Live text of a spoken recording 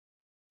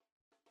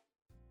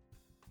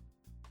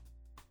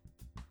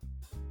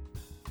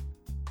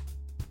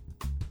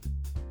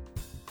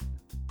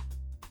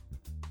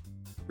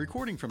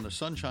Recording from the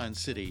Sunshine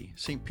City,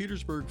 St.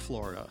 Petersburg,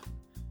 Florida,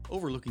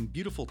 overlooking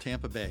beautiful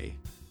Tampa Bay,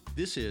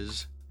 this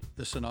is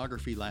the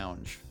Sonography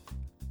Lounge,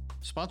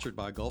 sponsored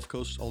by Gulf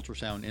Coast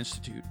Ultrasound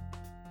Institute.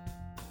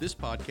 This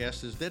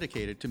podcast is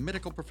dedicated to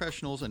medical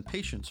professionals and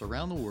patients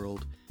around the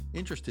world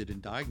interested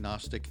in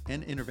diagnostic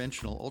and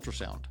interventional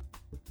ultrasound.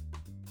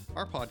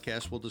 Our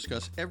podcast will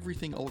discuss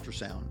everything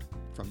ultrasound,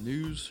 from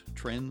news,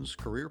 trends,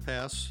 career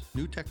paths,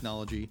 new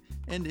technology,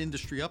 and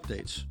industry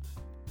updates.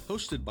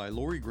 Hosted by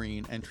Lori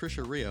Green and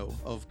Tricia Rio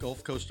of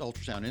Gulf Coast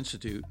Ultrasound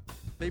Institute,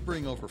 they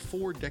bring over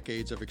 4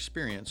 decades of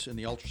experience in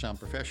the ultrasound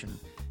profession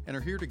and are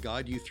here to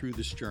guide you through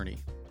this journey.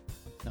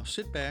 Now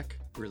sit back,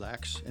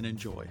 relax, and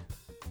enjoy.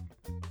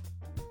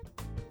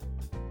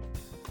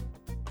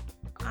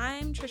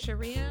 I'm Tricia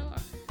Rio.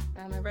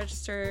 I'm a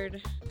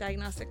registered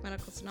diagnostic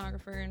medical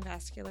sonographer and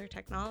vascular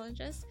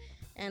technologist,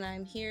 and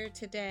I'm here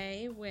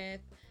today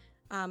with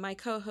my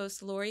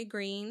co-host Lori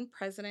Green,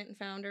 president and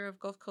founder of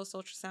Gulf Coast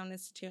Ultrasound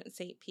Institute in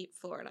St. Pete,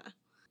 Florida.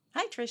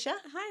 Hi, Tricia.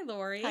 Hi,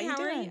 Lori. How you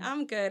doing? Are you?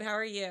 I'm good. How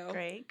are you?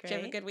 Great. Did you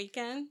have a good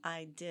weekend?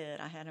 I did.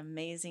 I had an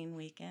amazing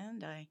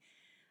weekend. I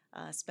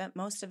spent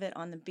most of it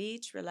on the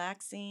beach,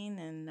 relaxing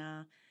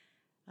and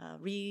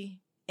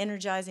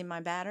re-energizing my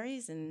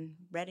batteries and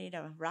ready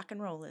to rock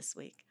and roll this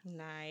week.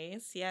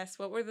 Nice. Yes.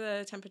 What were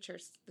the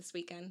temperatures this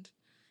weekend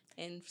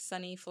in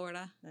sunny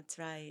Florida? That's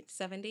right.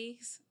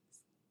 70s?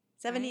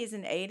 70s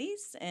and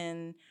 80s.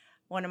 And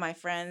one of my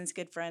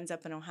good friends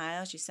up in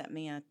Ohio, she sent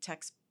me a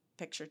text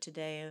picture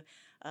today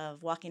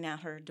of walking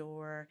out her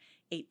door,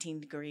 18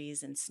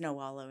 degrees and snow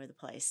all over the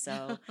place.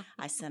 So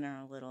I sent her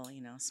a little,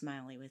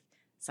 smiley with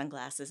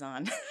sunglasses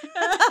on.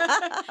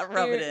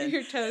 Rub it in.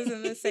 Your toes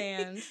in the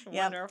sand.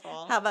 Yep.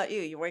 Wonderful. How about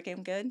you? You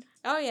working good?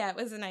 Oh, yeah. It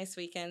was a nice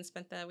weekend.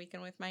 Spent the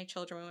weekend with my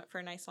children. We went for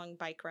a nice long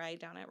bike ride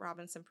down at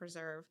Robinson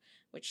Preserve,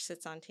 which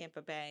sits on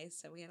Tampa Bay.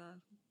 So we had a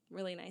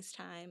really nice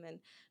time. And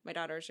my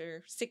daughters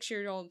are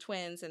 6-year-old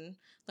twins and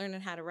learning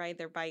how to ride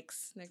their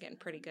bikes. They're getting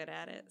pretty good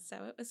at it.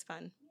 So it was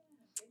fun.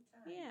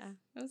 Yeah,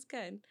 it was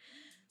good.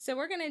 So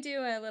we're going to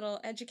do a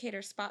little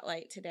educator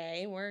spotlight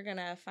today. We're going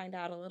to find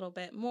out a little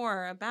bit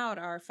more about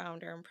our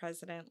founder and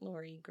president,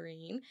 Lori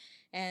Green.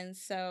 And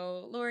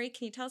so, Lori,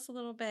 can you tell us a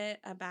little bit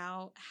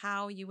about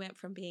how you went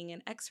from being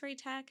an X-ray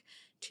tech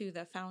to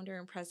the founder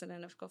and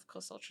president of Gulf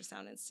Coast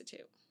Ultrasound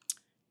Institute?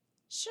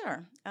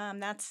 Sure.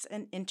 That's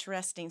an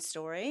interesting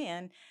story,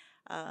 and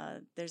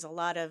there's a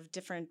lot of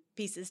different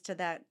pieces to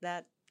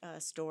that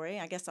story.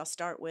 I guess I'll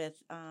start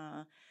with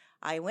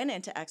I went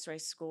into X-ray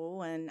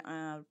school, and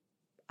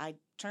I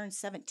turned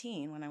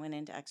 17 when I went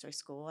into X-ray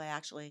school. I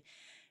actually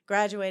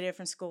graduated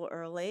from school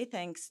early,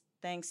 thanks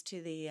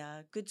to the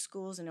good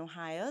schools in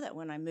Ohio. That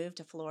when I moved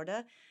to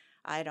Florida,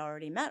 I'd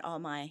already met all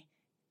my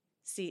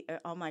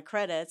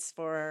credits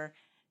for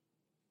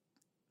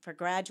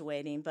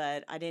graduating,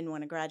 but I didn't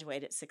want to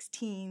graduate at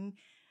 16.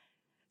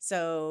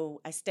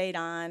 So I stayed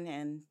on,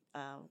 and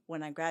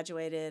when I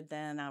graduated,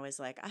 then I was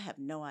like, I have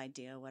no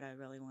idea what I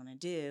really want to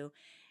do.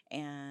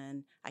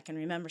 And I can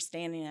remember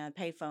standing at a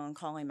payphone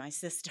calling my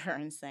sister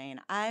and saying,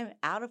 I'm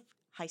out of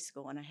high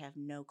school and I have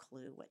no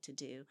clue what to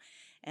do.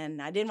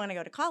 And I didn't want to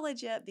go to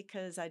college yet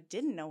because I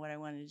didn't know what I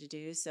wanted to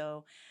do.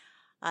 So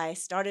I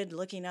started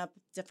looking up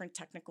different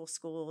technical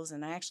schools,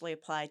 and I actually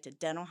applied to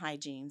dental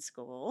hygiene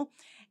school.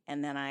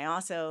 And then I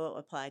also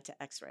applied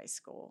to X-ray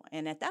school.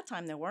 And at that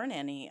time, there weren't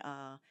any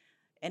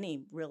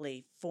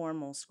really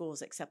formal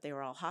schools, except they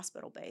were all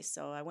hospital-based.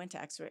 So I went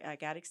to X-ray. I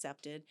got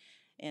accepted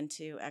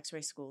into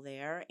X-ray school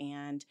there,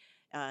 and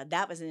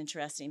that was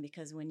interesting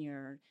because when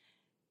you're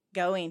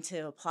going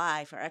to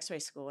apply for X-ray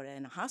school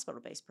in a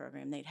hospital-based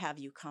program, they'd have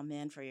you come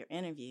in for your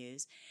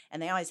interviews,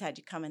 and they always had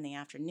you come in the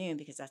afternoon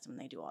because that's when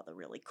they do all the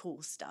really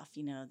cool stuff,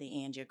 the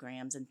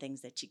angiograms and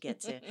things that you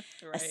get to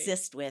Right.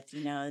 assist with.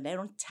 They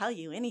don't tell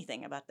you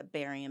anything about the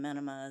barium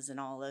enemas and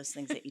all those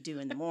things that you do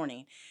in the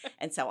morning.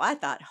 And so I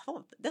thought,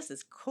 oh, this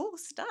is cool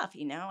stuff.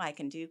 I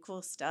can do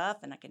cool stuff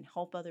and I can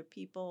help other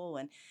people.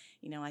 And,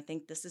 I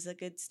think this is a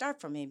good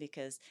start for me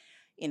because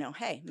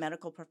hey,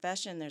 medical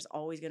profession, there's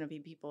always going to be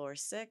people who are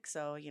sick.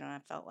 So, I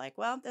felt like,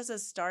 well, this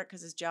is a start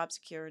because it's job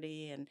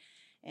security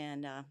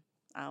and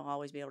I'll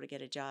always be able to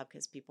get a job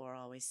because people are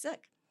always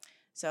sick.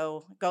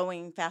 So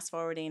fast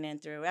forwarding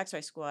and through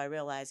X-ray school, I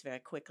realized very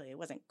quickly it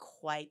wasn't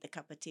quite the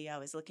cup of tea I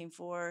was looking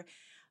for.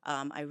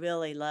 I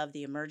really loved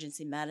the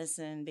emergency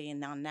medicine,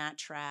 being on that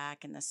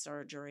track, and the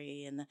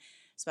surgery and the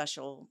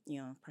special,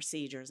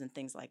 procedures and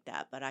things like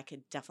that. But I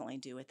could definitely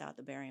do without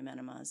the barium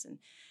enemas.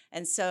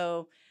 And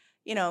so,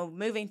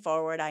 moving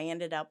forward, I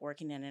ended up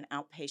working in an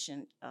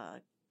outpatient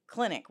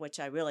clinic, which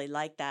I really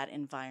liked that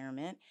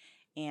environment.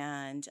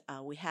 And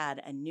we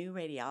had a new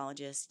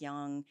radiologist,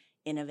 young,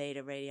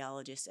 innovative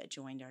radiologist that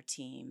joined our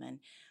team. And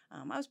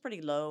I was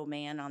pretty low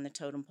man on the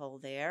totem pole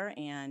there.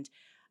 And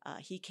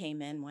he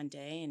came in one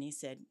day and he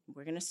said,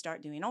 we're going to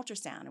start doing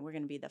ultrasound, and we're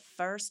going to be the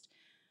first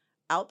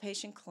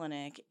outpatient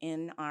clinic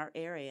in our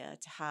area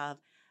to have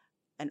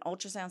an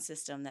ultrasound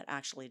system that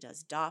actually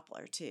does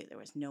Doppler too. There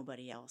was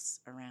nobody else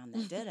around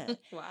that did it.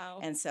 Wow.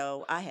 And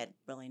so I had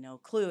really no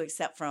clue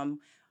except from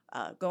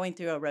going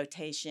through a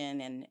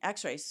rotation in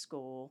X-ray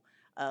school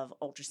of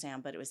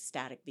ultrasound, but it was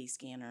static B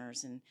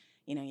scanners, and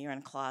you're in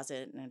a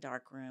closet in a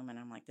dark room, and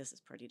I'm like, this is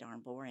pretty darn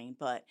boring.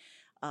 But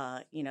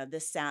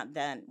this sound.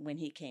 Then when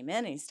he came in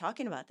and he's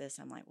talking about this,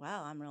 I'm like,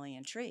 wow, I'm really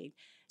intrigued.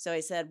 So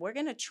he said, we're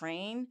going to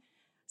train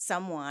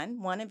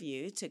one of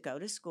you, to go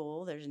to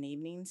school. There's an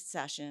evening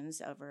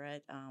sessions over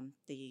at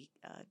the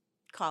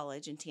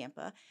college in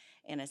Tampa,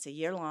 and it's a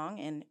year long,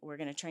 and we're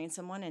going to train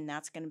someone, and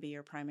that's going to be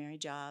your primary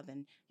job,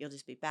 and you'll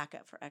just be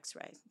backup for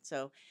X-ray.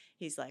 So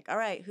he's like, all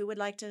right, who would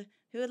like to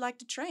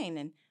train?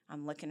 And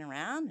I'm looking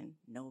around, and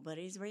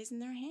nobody's raising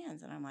their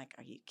hands, and I'm like,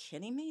 are you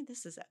kidding me?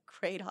 This is a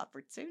great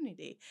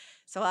opportunity.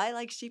 So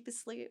I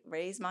sheepishly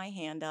raise my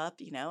hand up,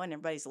 and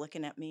everybody's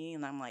looking at me,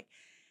 and I'm like,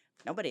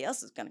 nobody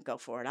else is going to go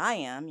for it. I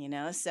am,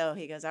 So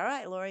he goes, all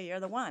right, Lori,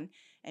 you're the one,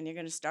 and you're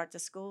going to start the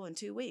school in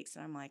 2 weeks.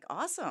 And I'm like,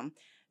 awesome.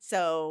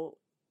 So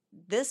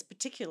this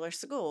particular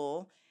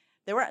school,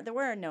 there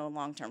were no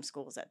long-term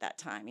schools at that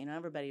time.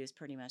 Everybody was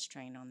pretty much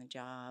trained on the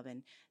job.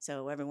 And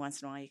so every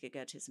once in a while you could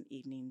go to some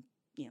evening,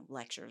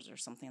 lectures or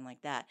something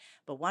like that.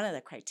 But one of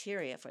the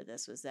criteria for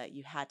this was that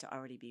you had to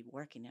already be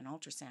working in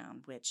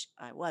ultrasound, which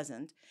I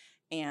wasn't.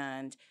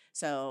 And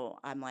so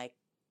I'm like,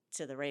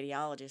 to the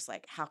radiologist,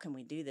 like, how can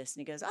we do this? And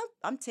he goes,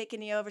 I'm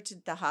taking you over to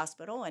the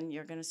hospital, and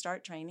you're going to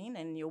start training,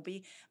 and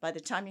by the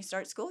time you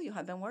start school, you'll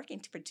have been working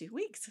for 2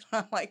 weeks.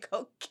 I'm like,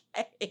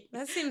 okay.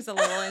 That seems a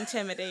little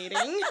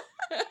intimidating.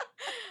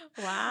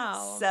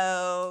 Wow.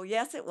 So,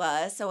 yes, it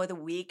was. So, the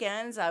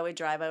weekends, I would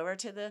drive over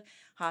to the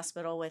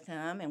hospital with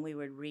him, and we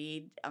would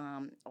read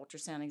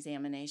ultrasound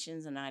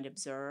examinations, and I'd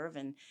observe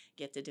and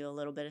get to do a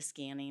little bit of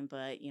scanning,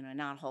 but,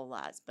 not a whole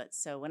lot. But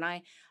so when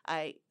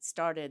I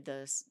started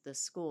the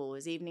school, it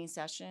was evening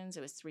sessions.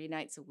 It was 3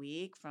 nights a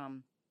week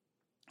from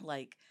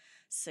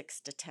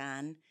 6 to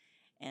 10.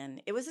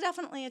 And it was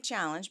definitely a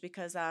challenge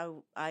because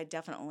I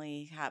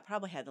definitely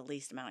probably had the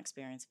least amount of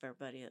experience of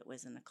everybody that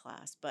was in the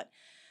class. But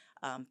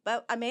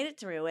I made it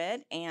through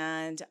it,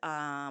 and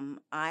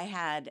I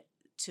had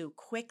to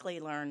quickly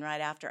learn right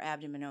after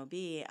abdomen OB.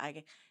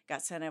 I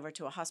got sent over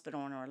to a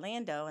hospital in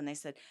Orlando, and they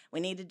said,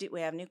 we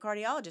have new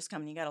cardiologists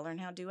coming. You got to learn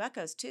how to do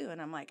echoes too.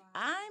 And I'm like,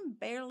 wow. I'm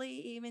barely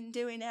even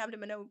doing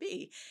abdomen OB.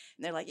 And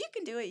they're like, you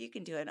can do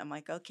it. I'm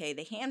like, okay.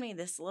 They hand me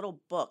this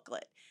little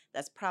booklet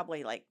that's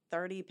probably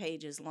 30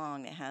 pages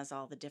long that has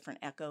all the different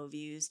echo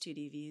views,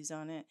 2D views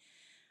on it.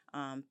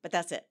 But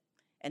that's it.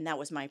 And that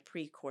was my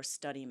pre-course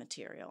study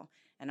material.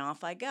 And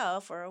off I go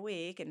for a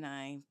week, and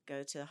I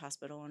go to the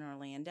hospital in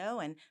Orlando,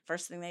 and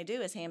first thing they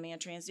do is hand me a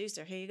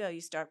transducer. Here you go.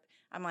 You start.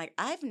 I'm like,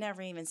 I've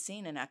never even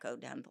seen an echo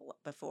done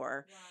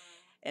before. Wow.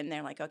 And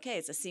they're like, okay,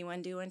 it's a see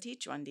one, do one,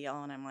 teach one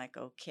deal. And I'm like,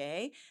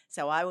 okay.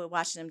 So I would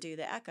watch them do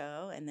the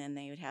echo, and then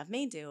they would have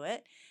me do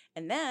it.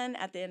 And then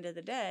at the end of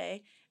the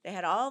day, they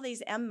had all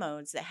these M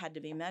modes that had to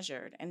be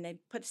measured, and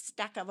they'd put a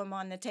stack of them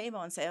on the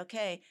table and say,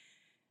 okay,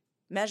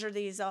 measure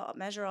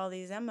all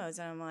these M modes.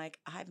 And I'm like,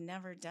 I've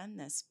never done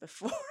this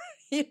before.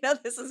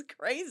 This is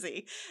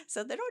crazy.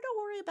 So they don't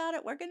worry about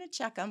it. We're going to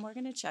check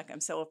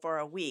them. So for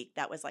a week,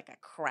 that was like a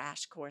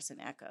crash course in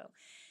echo.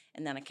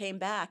 And then I came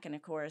back, and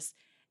of course,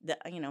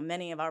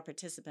 many of our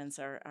participants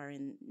are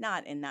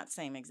not in that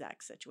same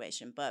exact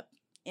situation, but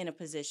in a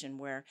position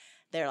where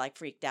they're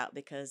freaked out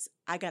because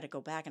I got to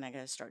go back and I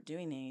got to start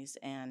doing these,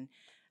 and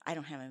I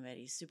don't have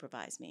anybody to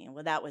supervise me. And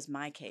well, that was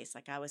my case.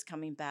 I was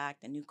coming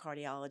back, the new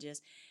cardiologist,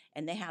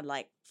 and they had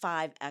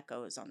 5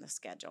 echoes on the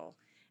schedule.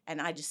 And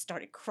I just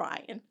started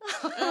crying.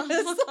 I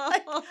was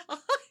like, I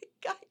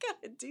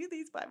got to do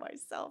these by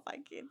myself. I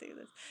can't do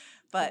this.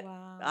 But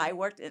wow.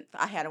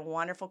 I had a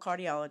wonderful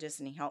cardiologist,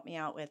 and he helped me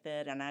out with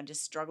it. And I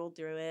just struggled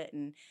through it.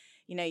 And,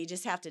 you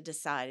just have to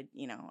decide,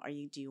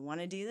 do you want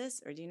to do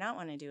this or do you not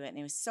want to do it? And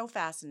it was so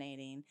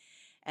fascinating.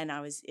 And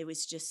it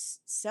was just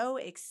so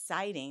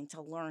exciting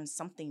to learn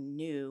something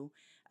new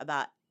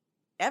about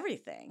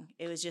everything.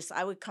 It was just,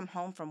 I would come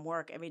home from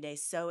work every day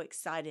so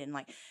excited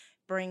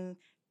and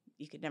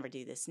you could never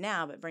do this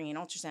now, but bringing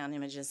ultrasound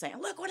images and saying,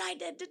 look what I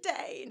did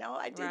today.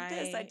 I did right.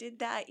 this, I did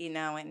that,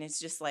 and it's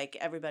just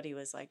everybody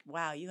was like,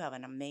 wow, you have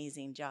an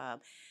amazing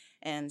job.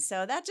 And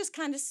so that just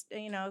kind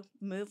of,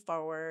 moved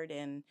forward.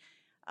 And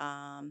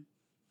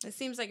it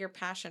seems like your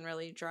passion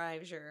really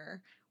drives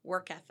your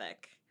work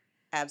ethic.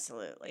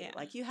 Absolutely.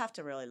 Yeah. You have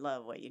to really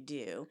love what you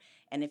do.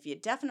 And if you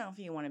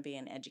want to be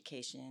in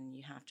education,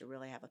 you have to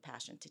really have a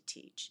passion to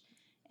teach.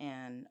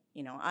 And,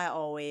 I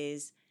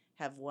always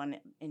have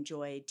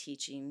enjoyed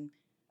teaching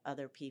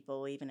other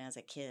people. Even as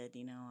a kid,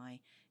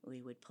 we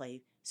would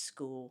play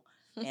school,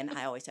 and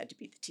I always had to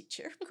be the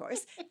teacher, of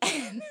course.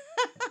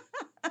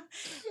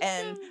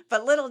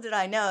 But little did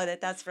I know that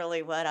that's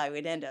really what I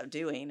would end up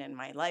doing in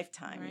my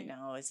lifetime, right.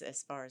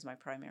 As far as my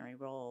primary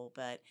role.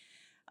 But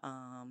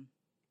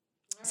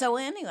so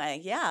anyway,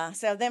 yeah.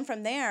 So then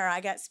from there,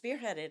 I got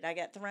spearheaded. I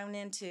got thrown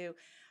into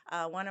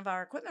one of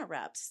our equipment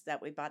reps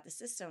that we bought the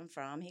system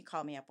from. He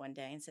called me up one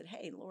day and said,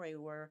 "Hey, Lori,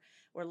 we're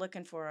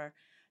looking to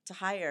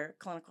hire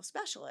clinical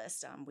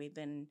specialists. We're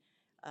going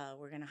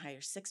to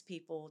hire 6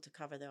 people to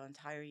cover the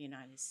entire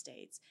United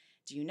States."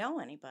 do you know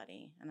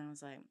anybody? And I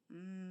was like,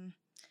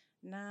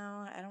 no,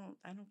 I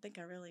don't think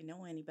I really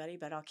know anybody,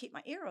 but I'll keep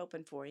my ear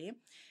open for you.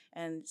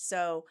 And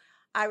so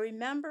I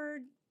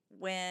remembered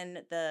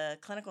when the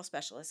clinical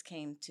specialist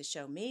came to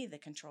show me the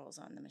controls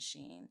on the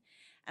machine.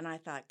 And I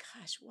thought,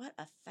 gosh, what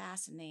a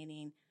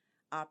fascinating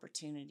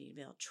opportunity to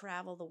be able to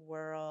travel the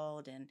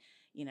world and,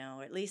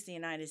 at least the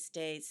United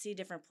States, see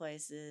different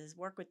places,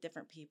 work with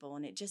different people.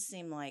 And it just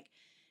seemed like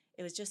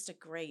it was just a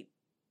great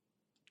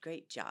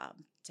job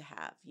to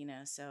have,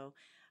 So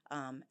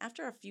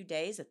after a few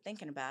days of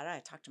thinking about it, I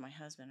talked to my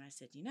husband and I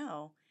said,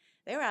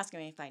 they were asking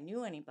me if I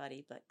knew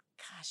anybody, but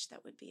gosh,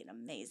 that would be an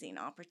amazing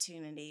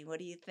opportunity. What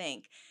do you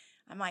think?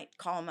 I might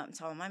call him up and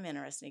tell him I'm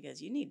interested. He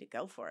goes, you need to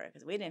go for it,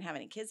 because we didn't have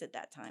any kids at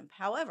that time.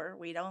 However,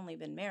 we'd only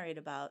been married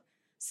about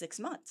 6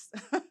 months.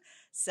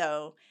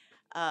 So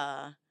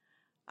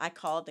I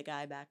called the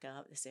guy back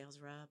up, the sales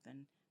rep,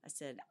 and I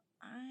said,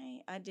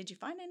 I did you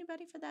find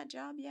anybody for that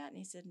job yet? And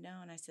he said, no.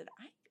 And I said,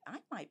 I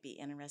might be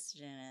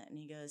interested in it. And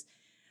he goes,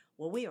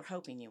 well, we were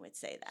hoping you would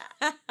say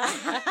that.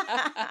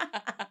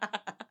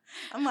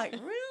 I'm like,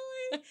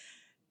 really?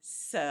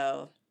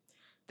 So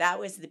that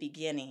was the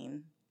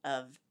beginning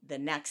of the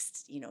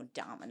next,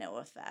 domino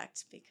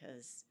effect,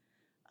 because,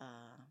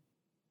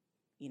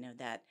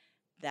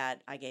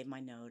 that I gave my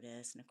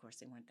notice, and of course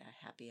they weren't that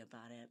happy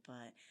about it,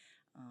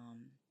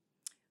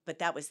 but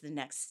that was the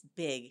next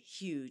big,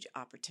 huge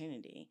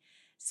opportunity.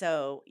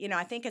 So,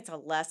 I think it's a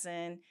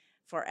lesson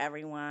for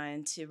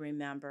everyone to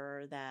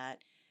remember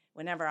that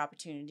whenever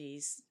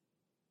opportunities,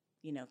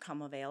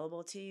 come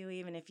available to you,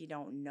 even if you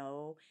don't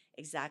know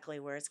exactly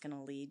where it's going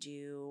to lead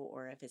you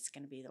or if it's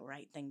going to be the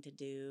right thing to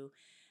do,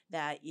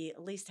 that you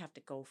at least have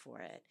to go for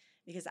it.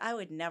 Because I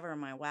would never in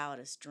my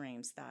wildest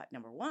dreams thought,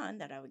 number one,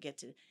 that I would get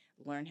to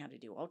learn how to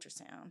do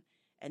ultrasound,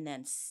 and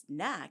then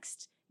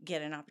next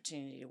get an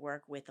opportunity to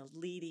work with a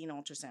leading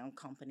ultrasound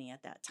company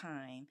at that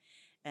time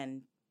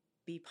and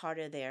be part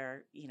of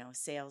their,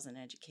 sales and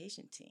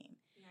education team.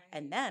 Right.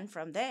 And then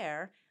from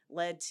there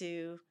led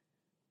to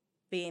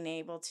being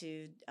able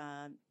to,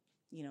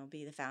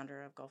 be the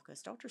founder of Gulf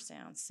Coast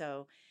Ultrasound.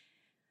 So,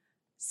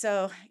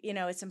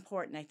 it's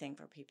important, I think,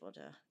 for people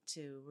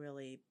to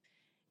really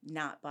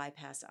not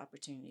bypass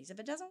opportunities. If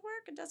it doesn't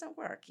work, it doesn't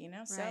work,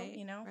 Right, so,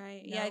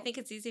 Right. Yeah, I think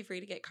it's easy for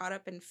you to get caught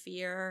up in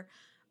fear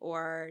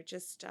or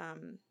just,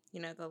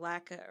 the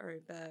lack of, or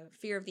the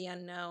fear of the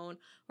unknown,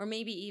 or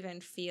maybe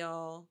even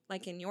feel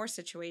like in your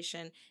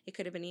situation, it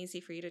could have been easy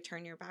for you to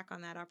turn your back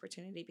on that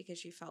opportunity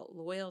because you felt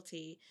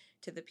loyalty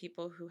to the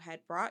people who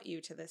had brought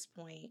you to this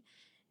point.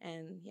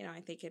 And,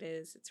 I think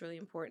it's really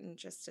important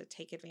just to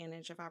take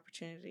advantage of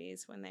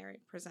opportunities when they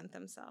present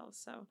themselves.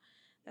 So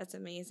that's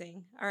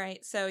amazing. All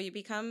right. So you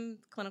become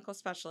clinical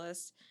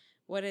specialist.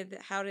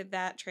 How did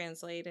that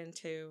translate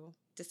into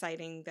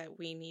deciding that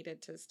we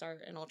needed to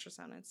start an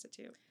ultrasound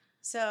institute?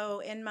 So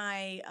in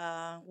my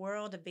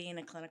world of being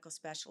a clinical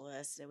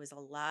specialist, it was a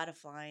lot of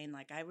flying.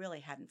 Like, I really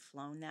hadn't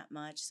flown that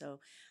much. So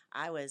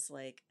I was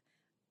like,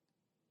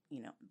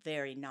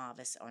 very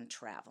novice on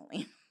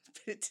traveling,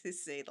 to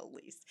say the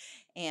least.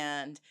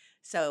 And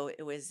so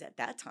it was at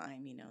that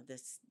time,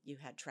 you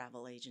had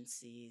travel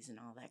agencies and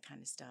all that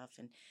kind of stuff.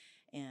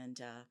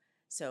 And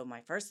so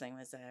my first thing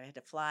was that I had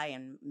to fly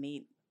and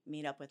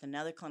meet up with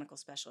another clinical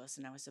specialist,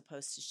 and I was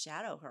supposed to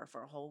shadow her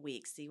for a whole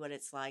week, see what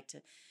it's like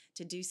to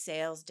do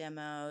sales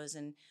demos,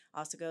 and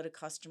also go to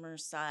customer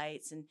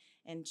sites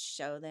and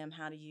show them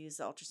how to use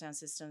the ultrasound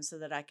system so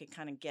that I could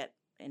kind of get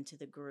into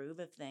the groove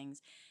of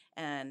things.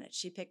 And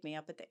she picked me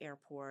up at the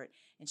airport,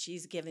 and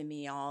she's giving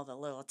me all the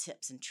little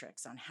tips and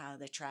tricks on how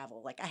to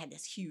travel. Like, I had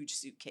this huge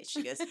suitcase.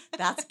 She goes,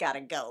 that's got to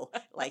go.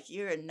 Like,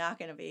 you're not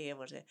going to be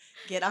able to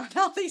get on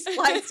all these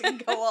flights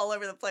and go all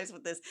over the place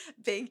with this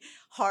big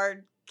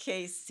hard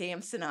case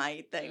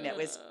Samsonite thing that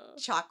was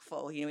chock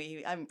full.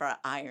 I brought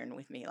iron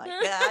with me like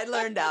that. I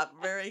learned that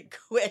very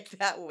quick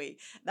that week.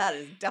 That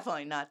is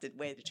definitely not the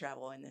way to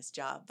travel in this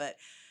job. But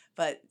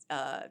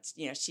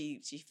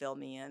she filled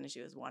me in, and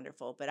she was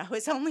wonderful. But I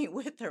was only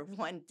with her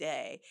one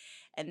day,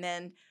 and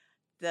then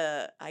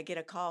I get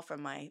a call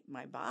from my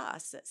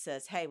boss that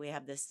says, "Hey, we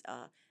have this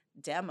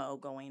demo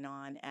going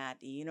on at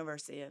the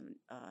University of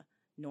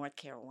North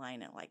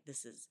Carolina. Like,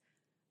 this is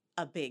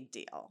a big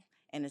deal,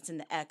 and it's in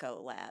the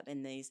Echo Lab,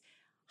 and these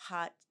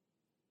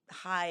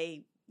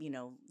high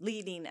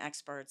leading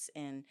experts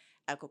in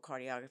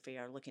echocardiography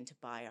are looking to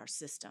buy our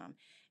system.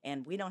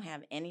 And we don't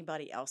have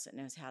anybody else that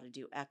knows how to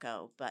do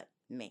echo but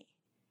me."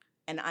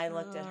 And I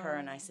looked at her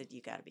and I said,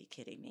 you got to be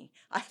kidding me.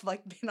 I've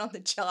been on the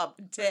job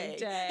a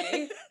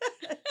day.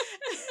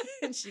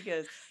 And she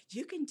goes,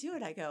 you can do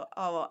it. I go,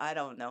 oh, well, I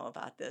don't know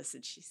about this.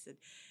 And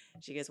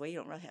she goes, well, you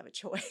don't really have a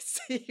choice.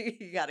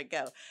 You got to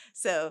go.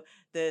 So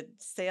the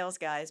sales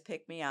guys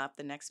pick me up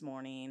the next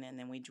morning, and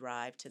then we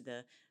drive to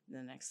the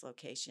next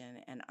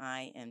location. And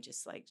I am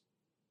just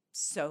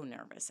so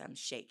nervous. I'm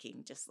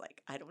shaking, just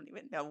I don't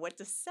even know what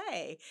to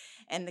say.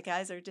 And the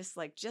guys are just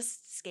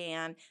just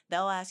scan.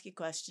 They'll ask you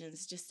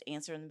questions, just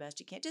answer them the best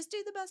you can. Just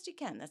do the best you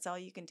can. That's all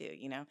you can do,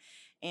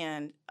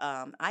 And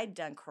I'd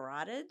done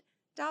carotid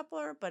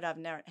Doppler, but I've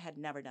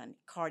never done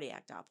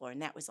cardiac Doppler,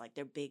 and that was like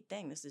their big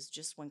thing. This is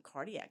just when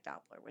cardiac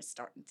Doppler was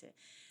starting to,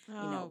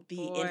 Oh,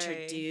 be boy.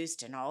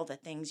 introduced, and all the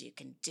things you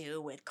can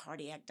do with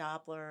cardiac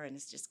Doppler, and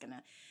it's just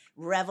gonna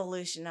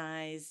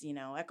revolutionize,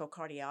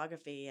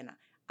 echocardiography. And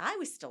I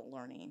was still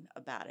learning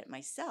about it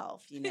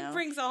myself, It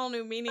brings a whole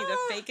new meaning to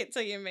fake it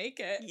till you make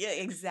it. Yeah,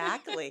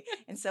 exactly.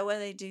 And so what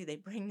do, they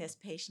bring this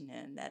patient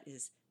in that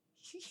is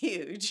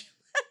huge.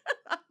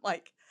 I'm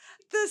like,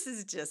 this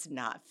is just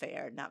not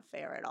fair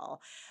at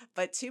all.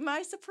 But to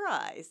my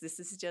surprise, this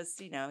is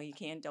just,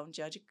 don't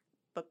judge a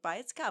book by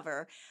its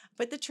cover.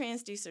 Put the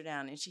transducer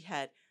down, and she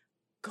had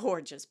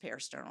gorgeous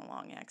parasternal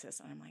long axis.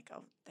 And I'm like,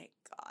 oh, thank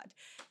God.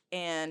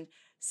 And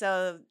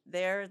so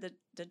there,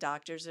 the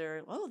doctors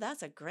are, oh,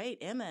 that's a great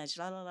image,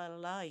 la, la, la, la,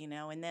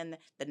 la, And then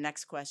the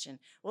next question,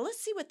 well,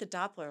 let's see what the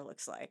Doppler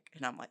looks like.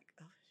 And I'm like,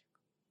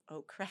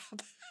 oh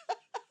crap.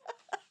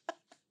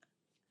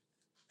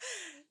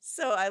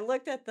 So I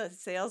looked at the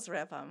sales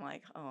rep. I'm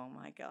like, oh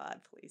my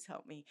God, please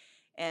help me.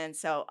 And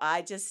so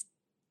I just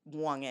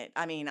wung it.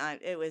 I mean,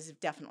 it was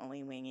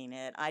definitely winging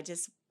it. I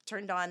just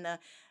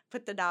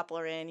put the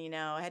Doppler in,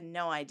 I had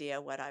no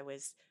idea what I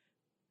was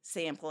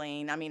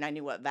sampling. I mean, I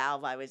knew what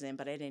valve I was in,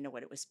 but I didn't know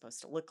what it was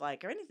supposed to look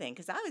like or anything,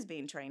 because I was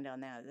being trained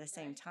on that at the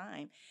same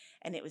time.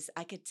 And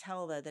I could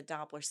tell that the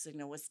Doppler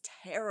signal was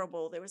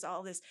terrible. There was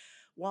all this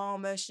wall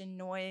motion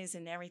noise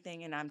and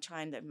everything. And I'm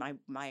trying to,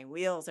 my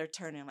wheels are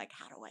turning, like,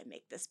 how do I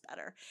make this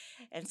better?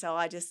 And so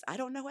I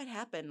don't know what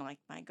happened. Like,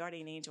 my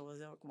guardian angel was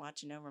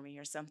watching over me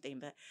or something.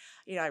 But,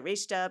 I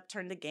reached up,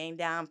 turned the gain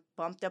down,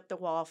 bumped up the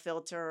wall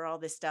filter, all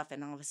this stuff.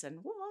 And all of a sudden,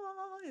 whoa,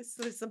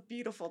 it's a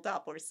beautiful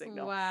Doppler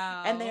signal.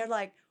 Wow. And they're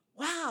like,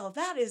 wow,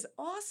 that is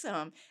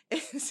awesome.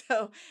 And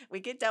so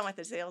we get done with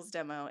the sales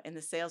demo, and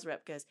the sales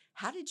rep goes,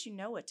 how did you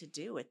know what to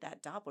do with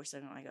that Doppler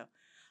signal? I go,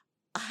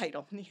 I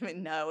don't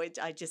even know.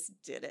 I just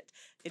did it.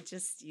 It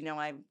just,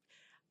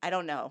 I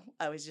don't know.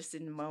 I was just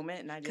in the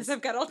moment, and because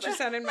I've got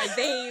ultrasound in my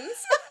veins.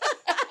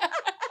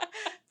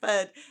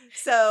 But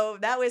so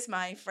that was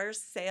my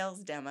first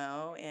sales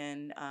demo.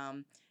 And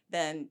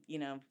then,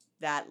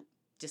 that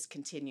just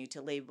continued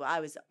to leave. Well, I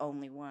was the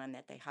only one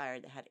that they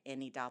hired that had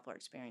any Doppler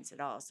experience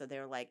at all. So they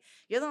were like,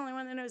 you're the only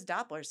one that knows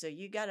Doppler, so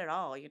you got it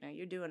all.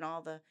 You're doing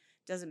all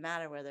doesn't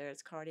matter whether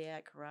it's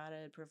cardiac,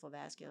 carotid, peripheral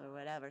vascular,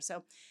 whatever.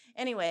 So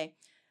anyway,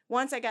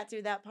 once I got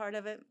through that part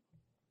of it,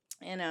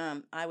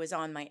 and I was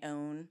on my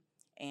own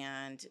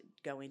and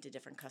going to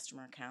different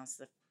customer accounts,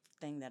 the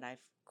thing that I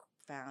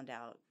found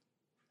out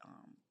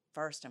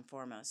first and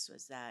foremost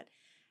was that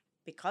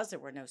because there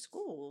were no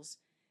schools,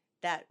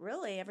 that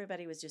really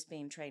everybody was just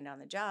being trained on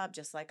the job,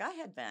 just like I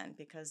had been,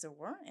 because there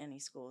weren't any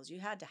schools. You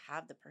had to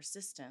have the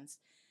persistence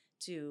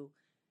to,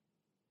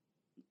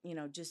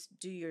 just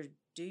do your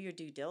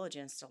due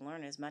diligence to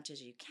learn as much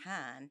as you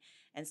can.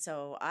 And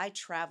so I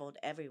traveled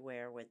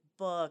everywhere with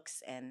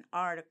books and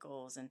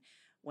articles, and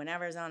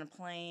whenever I was on a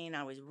plane,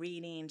 I was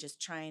reading,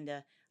 just trying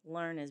to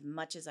learn as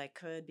much as I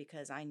could,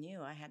 because I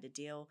knew I had to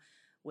deal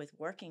with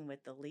working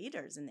with the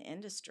leaders in the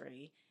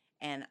industry.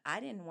 And I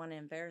didn't want to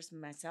embarrass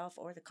myself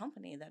or the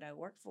company that I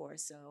worked for.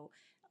 So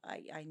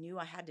I knew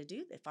I had to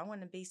do this. If I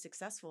wanted to be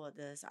successful at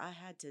this, I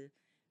had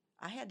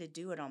to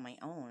do it on my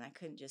own. I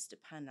couldn't just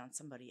depend on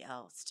somebody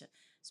else to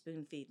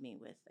spoon feed me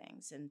with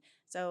things. And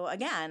so,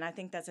 again, I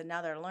think that's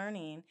another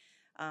learning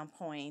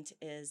point,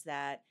 is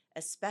that,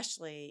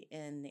 especially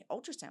in the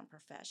ultrasound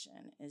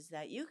profession, is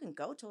that you can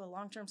go to a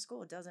long-term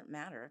school. It doesn't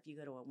matter if you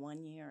go to a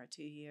 1 year or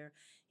 2 year,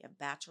 you have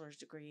a bachelor's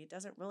degree. It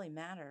doesn't really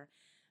matter.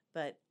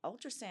 But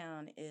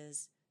ultrasound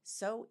is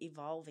so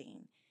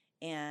evolving,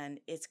 and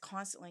it's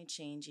constantly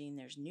changing.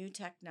 There's new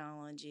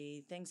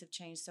technology. Things have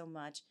changed so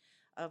much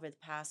over the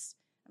past,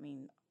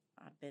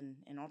 I've been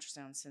in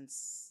ultrasound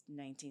since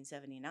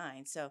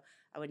 1979, so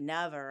I would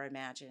never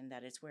imagine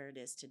that it's where it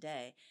is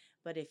today.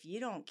 But if you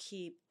don't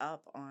keep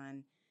up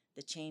on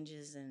the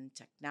changes in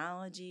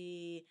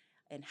technology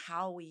and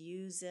how we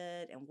use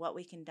it and what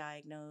we can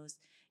diagnose,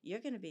 you're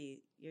going to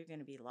be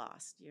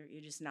lost.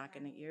 You're just not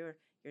going to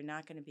you're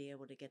not going to be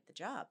able to get the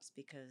jobs,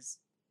 because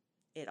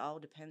it all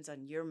depends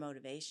on your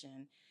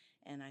motivation.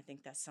 And I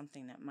think that's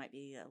something that might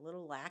be a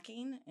little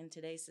lacking in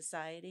today's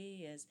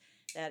society, is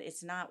that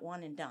it's not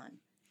one and done.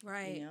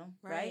 Right.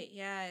 Right.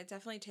 Yeah, it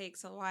definitely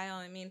takes a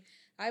while.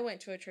 I went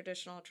to a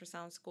traditional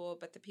ultrasound school,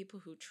 but the people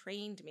who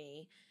trained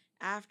me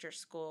after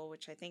school,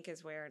 which I think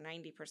is where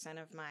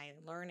 90% of my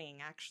learning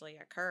actually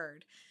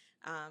occurred,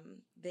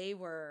 they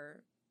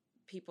were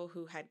people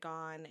who had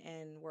gone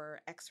and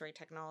were x-ray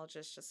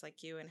technologists just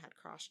like you and had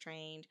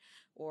cross-trained,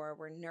 or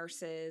were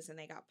nurses and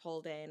they got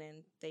pulled in,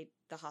 and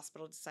the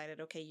hospital decided,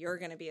 okay, you're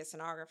going to be a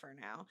sonographer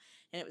now.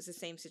 And it was the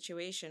same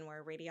situation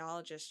where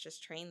radiologists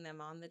just trained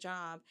them on the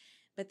job.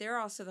 But they're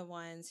also the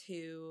ones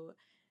who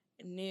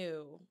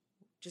knew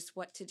just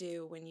what to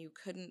do when you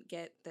couldn't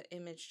get the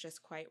image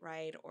just quite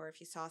right, or if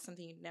you saw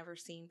something you'd never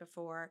seen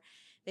before.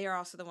 They are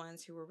also the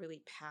ones who were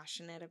really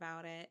passionate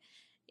about it.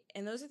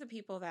 And those are the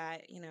people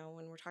that,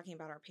 when we're talking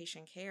about our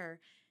patient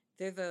care,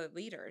 they're the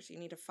leaders. You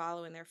need to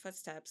follow in their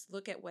footsteps,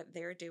 look at what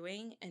they're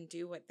doing and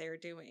do what they're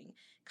doing,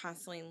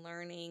 constantly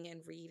learning and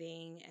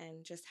reading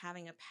and just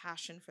having a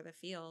passion for the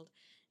field.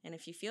 And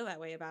if you feel that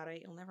way about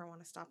it, you'll never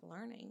want to stop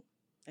learning.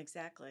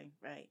 Exactly,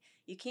 right.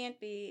 You can't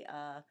be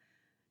a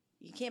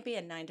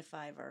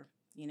 9-to-5er.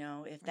 You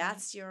know, if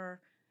Right.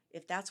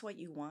 if that's what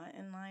you want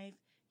in life,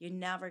 you're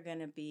never going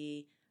to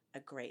be a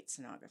great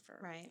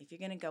sonographer. Right. If you're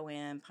going to go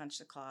in, punch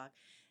the clock,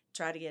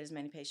 try to get as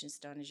many patients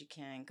done as you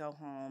can, go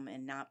home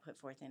and not put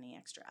forth any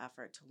extra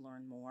effort to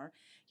learn more,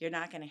 you're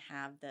not going to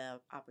have the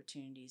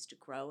opportunities to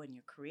grow in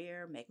your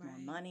career, make more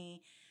Right.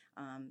 money.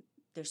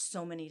 There's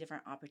so many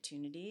different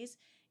opportunities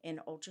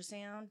in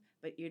ultrasound,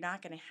 but you're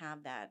not going to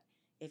have that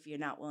if you're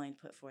not willing to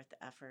put forth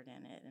the effort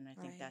in it. And I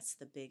think Right. that's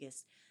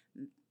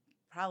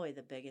probably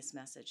the biggest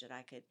message that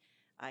I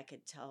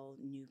could tell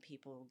new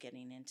people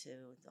getting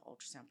into the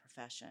ultrasound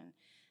profession.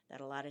 That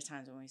a lot of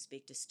times when we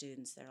speak to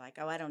students, they're like,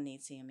 "Oh, I don't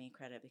need CME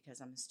credit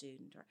because I'm a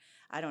student," or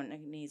 "I don't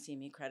need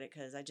CME credit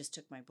because I just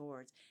took my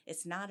boards."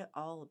 It's not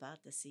all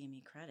about the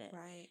CME credit.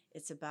 Right.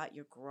 It's about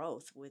your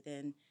growth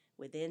within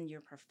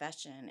your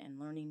profession and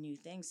learning new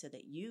things so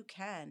that you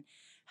can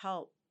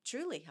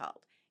truly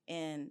help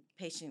in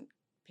patient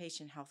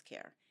health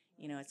care.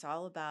 You know, it's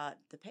all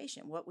about the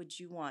patient. What would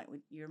you want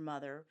with your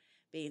mother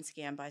being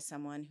scanned by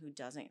someone who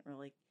doesn't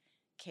really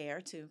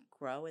care to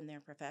grow in their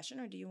profession,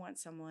 or do you want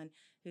someone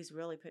who's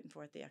really putting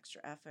forth the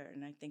extra effort?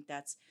 And I think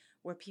that's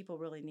where people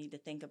really need to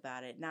think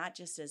about it, not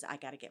just as I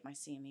got to get my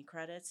CME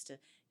credits to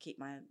keep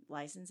my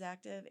license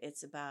active.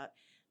 It's about,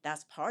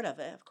 that's part of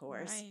it, of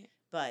course, Right.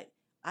 but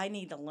I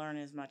need to learn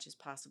as much as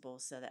possible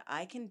so that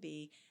I can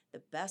be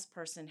the best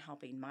person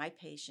helping my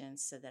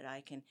patients so that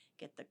I can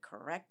get the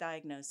correct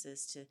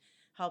diagnosis to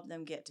help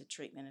them get to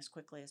treatment as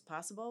quickly as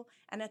possible.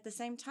 And at the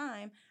same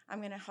time, I'm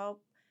going to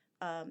help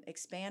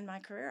expand my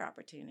career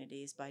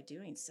opportunities by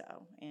doing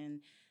so.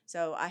 And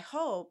so I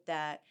hope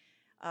that,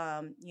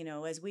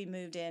 as we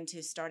moved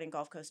into starting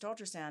Gulf Coast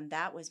Ultrasound,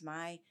 that was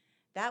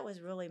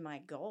really my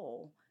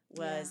goal,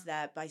 was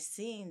that by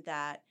seeing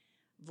that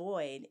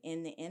void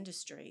in the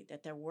industry,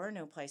 that there were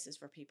no places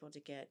for people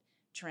to get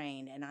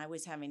trained, and I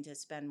was having to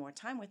spend more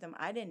time with them.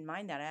 I didn't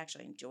mind that. I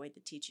actually enjoyed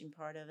the teaching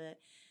part of it.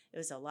 It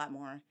was a lot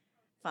more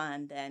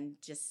fun than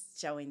just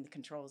showing the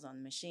controls on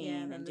the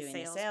machine and doing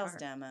the sales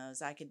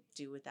demos. I could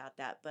do without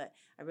that, but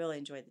I really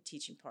enjoyed the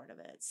teaching part of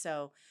it.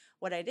 So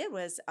what I did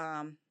was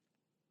I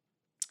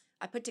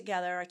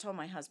told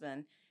my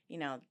husband,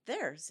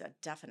 there's a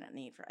definite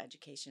need for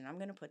education. I'm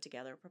going to put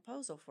together a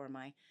proposal for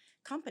my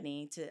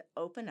company to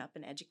open up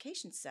an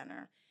education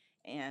center.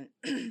 And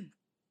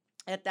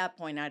at that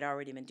point, I'd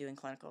already been doing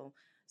clinical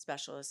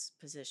specialist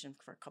position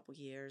for a couple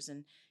years.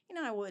 And,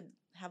 I would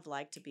have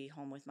liked to be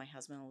home with my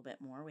husband a little bit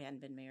more. We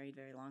hadn't been married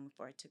very long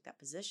before I took that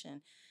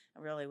position.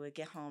 I really would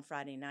get home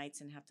Friday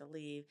nights and have to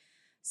leave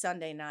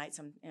Sunday night.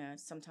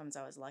 Sometimes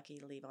I was lucky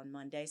to leave on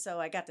Monday. So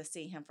I got to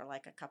see him for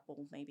like a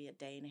couple, maybe a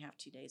day and a half,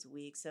 2 days a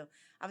week. So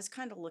I was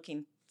kind of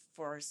looking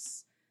for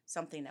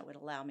something that would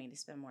allow me to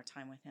spend more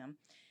time with him.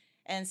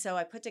 And so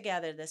I put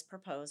together this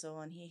proposal,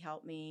 and he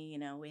helped me.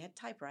 We had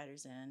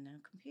typewriters and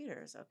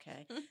computers,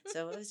 okay?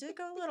 So it took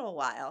a little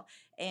while.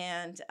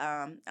 And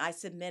I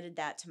submitted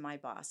that to my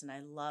boss, and I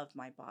loved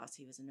my boss.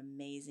 He was an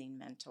amazing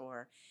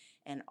mentor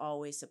and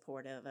always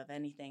supportive of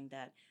anything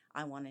that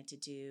I wanted to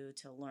do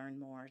to learn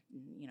more,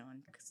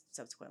 and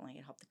subsequently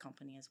it helped the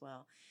company as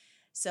well.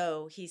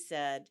 So he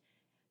said,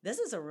 "This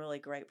is a really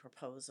great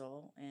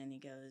proposal." And he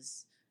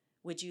goes,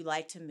 "Would you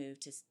like to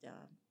move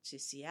to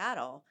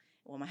Seattle?"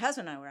 Well, my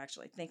husband and I were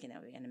actually thinking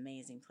that would be an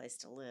amazing place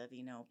to live,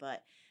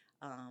 but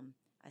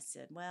I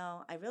said,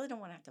 "Well, I really don't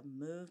want to have to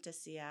move to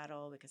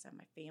Seattle because I have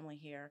my family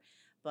here,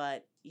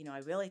 but, I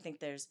really think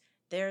there's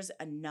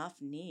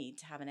enough need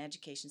to have an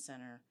education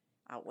center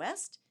out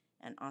west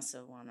and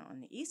also one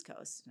on the East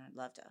Coast, and I'd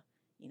love to,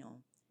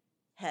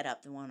 head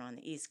up the one on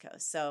the East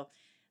Coast." So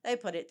they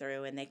put it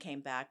through, and they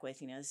came back with,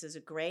 this is a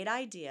great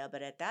idea,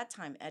 but at that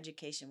time,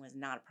 education was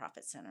not a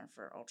profit center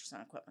for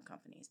ultrasound equipment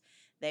companies.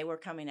 They were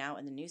coming out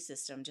with a new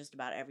system just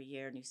about every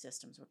year. New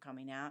systems were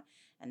coming out,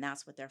 and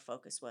that's what their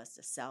focus was,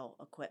 to sell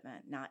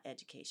equipment, not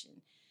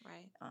education.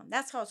 Right.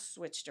 That's how it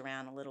switched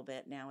around a little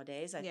bit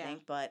nowadays, I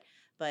think, but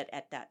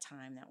at that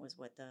time, that was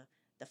what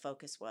the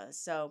focus was.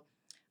 So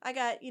I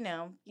got,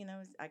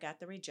 I got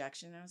the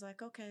rejection, and I was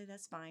like, okay,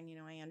 that's fine,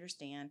 I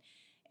understand.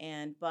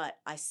 But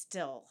I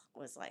still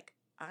was like,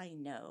 I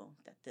know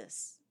that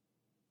this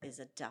is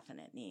a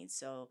definite need.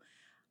 So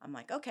I'm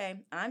like,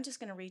 okay, I'm just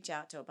going to reach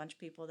out to a bunch of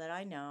people that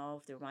I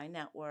know through my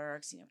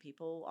networks,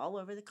 people all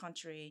over the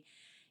country,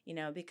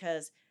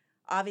 because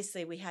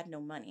obviously we had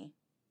no money,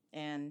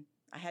 and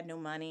I had no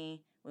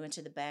money. We went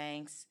to the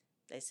banks.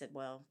 They said,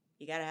 well,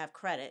 you got to have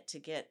credit to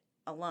get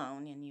a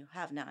loan, and you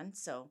have none.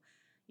 So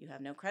you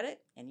have no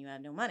credit and you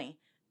have no money.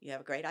 You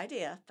have a great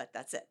idea, but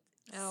that's it.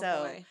 Oh,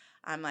 so boy.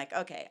 I'm like,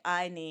 okay,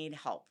 I need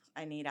help.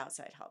 I need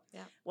outside help.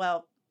 Yeah.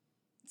 Well,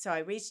 so I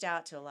reached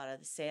out to a lot of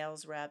the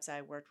sales reps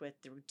I worked with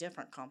through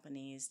different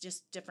companies,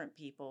 just different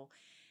people.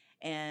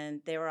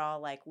 And they were all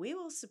like, we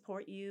will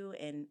support you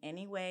in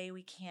any way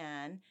we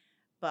can,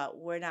 but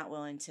we're not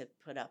willing to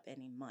put up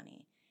any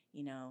money.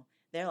 You know,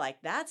 they're like,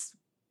 I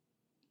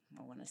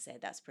want to say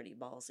that's pretty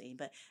ballsy,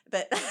 but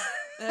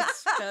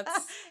that's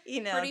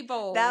you know, pretty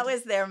bold. that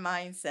was their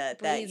mindset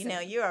that, you know,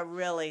 Brazen. you are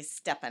really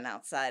stepping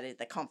outside of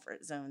the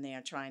comfort zone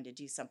there trying to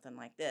do something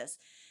like this.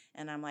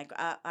 And I'm like,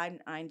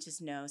 I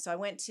just know. So I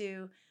went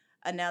to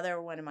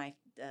another one of my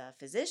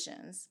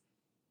physicians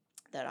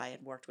that I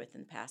had worked with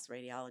in the past,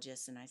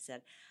 radiologists, and I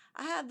said,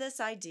 I have this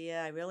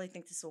idea. I really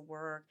think this will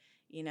work,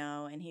 you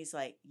know. And he's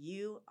like,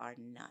 you are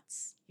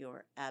nuts.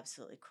 You're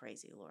absolutely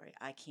crazy, Lori.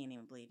 I can't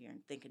even believe you're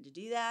thinking to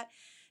do that.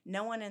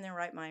 No one in their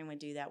right mind would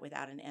do that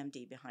without an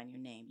MD behind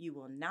your name. You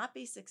will not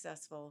be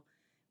successful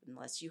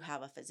unless you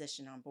have a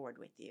physician on board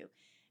with you.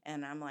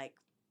 And I'm like,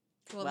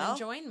 well, well, then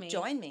join me.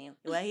 Join me.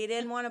 Well, he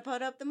didn't want to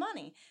put up the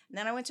money. And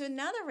then I went to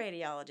another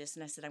radiologist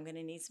and I said, I'm going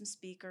to need some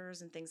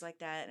speakers and things like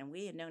that. And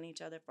we had known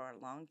each other for a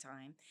long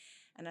time.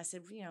 And I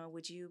said, you know,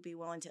 would you be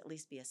willing to at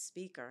least be a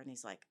speaker? And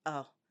he's like,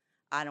 oh,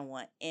 I don't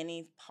want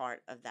any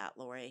part of that,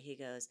 Lori. He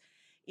goes,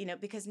 you know,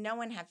 because no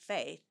one had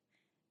faith.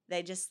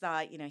 They just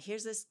thought, you know,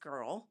 here's this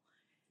girl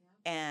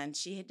and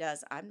she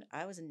does,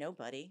 I was a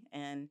nobody.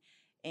 And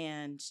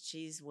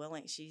she's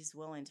willing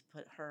to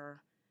put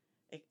her,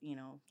 you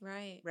know,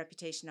 right.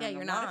 reputation on yeah, the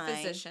you're line. not a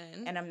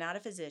physician. And I'm not a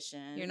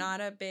physician. You're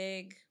not a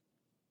big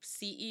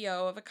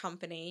CEO of a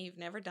company. You've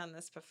never done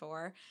this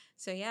before.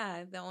 So,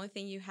 yeah, the only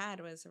thing you had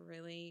was a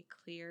really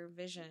clear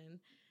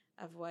vision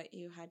of what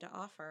you had to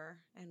offer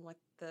and what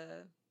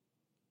the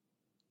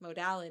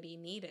modality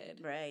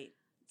needed. Right.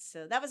 So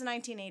that was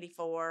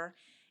 1984.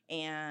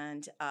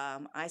 And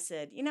I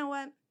said, you know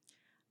what?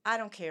 I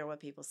don't care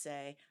what people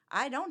say.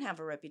 I don't have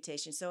a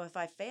reputation. So if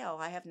I fail,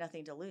 I have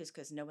nothing to lose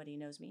because nobody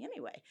knows me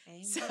anyway.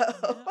 Amen. So,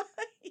 Yeah.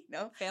 you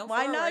know, Fail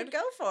why forward. not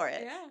go for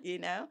it? Yeah. You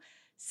know?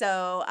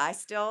 So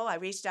I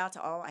reached out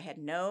to I had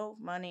no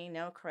money,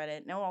 no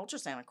credit, no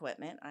ultrasound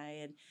equipment.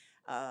 I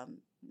had,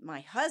 my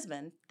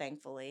husband,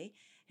 thankfully,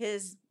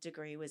 his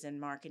degree was in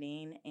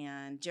marketing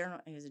and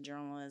he was a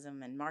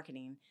journalism and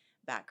marketing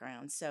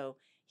background. So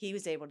he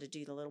was able to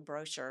do the little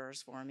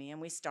brochures for me.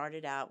 And we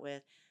started out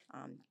with,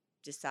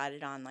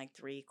 decided on like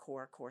 3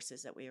 core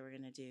courses that we were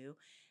going to do.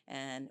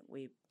 And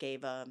we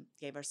gave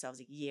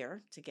ourselves a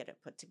year to get it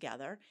put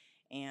together.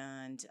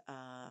 And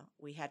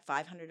we had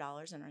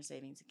 $500 in our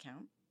savings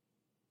account.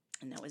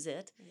 And that was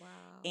it. Wow.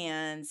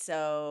 And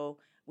so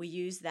we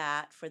used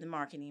that for the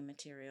marketing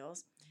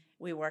materials.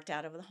 We worked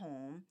out of the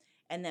home.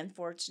 And then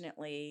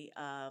fortunately,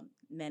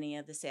 many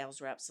of the sales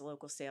reps, the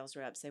local sales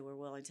reps, they were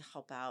willing to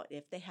help out.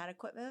 If they had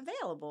equipment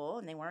available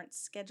and they weren't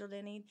scheduled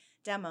any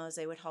demos,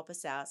 they would help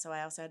us out. So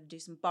I also had to do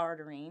some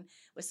bartering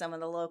with some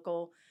of the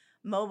local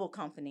mobile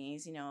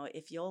companies. You know,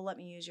 if you'll let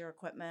me use your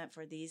equipment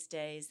for these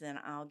days, then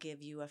I'll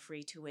give you a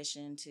free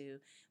tuition to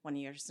one of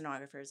your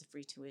sonographers, a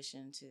free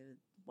tuition to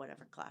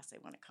whatever class they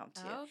want to come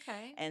to. Oh,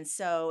 okay. And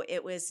so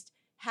it was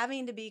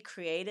having to be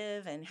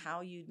creative and how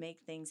you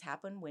make things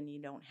happen when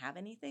you don't have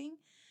anything.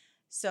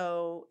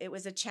 So it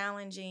was a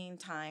challenging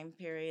time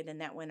period, and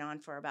that went on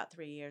for about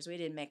 3 years. We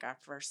didn't make our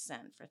first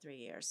cent for 3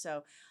 years.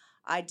 So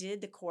I did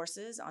the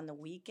courses on the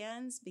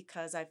weekends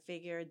because I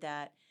figured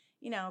that,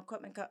 you know,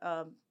 equipment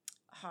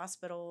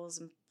hospitals,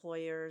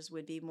 employers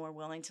would be more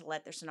willing to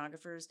let their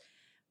sonographers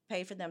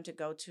pay for them to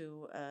go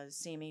to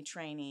CME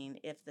training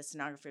if the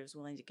sonographer was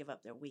willing to give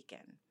up their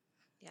weekend.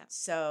 Yeah.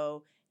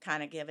 So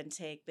kind of give and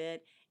take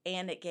bit.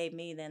 And it gave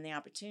me then the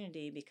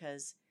opportunity,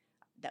 because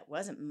that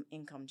wasn't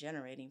income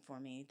generating for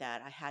me,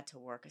 that I had to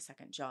work a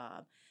second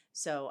job.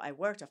 So I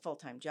worked a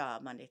full-time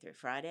job Monday through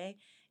Friday.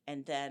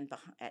 And then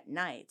at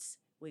nights,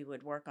 we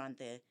would work on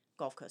the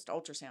Gulf Coast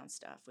ultrasound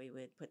stuff. We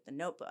would put the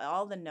notebook,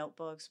 all the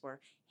notebooks were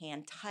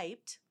hand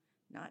typed,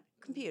 not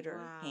computer,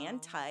 Wow.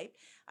 hand typed.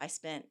 I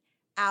spent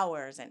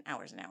hours and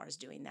hours and hours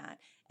doing that.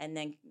 And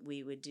then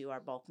we would do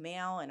our bulk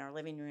mail in our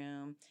living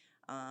room.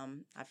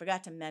 I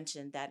forgot to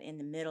mention that in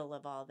the middle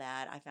of all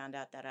that, I found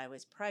out that I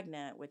was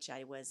pregnant, which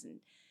I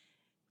wasn't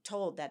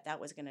told that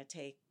was going to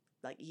take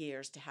like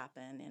years to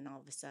happen. And all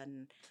of a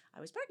sudden I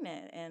was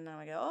pregnant, and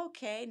I go,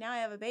 okay, now I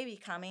have a baby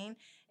coming.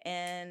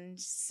 And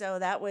so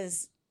that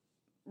was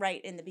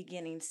right in the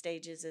beginning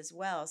stages as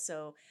well.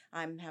 So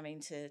I'm having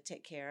to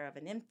take care of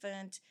an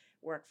infant,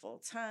 work full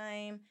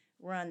time,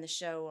 run the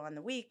show on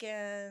the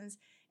weekends.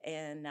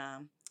 And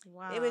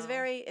Wow. it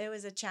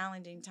was a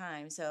challenging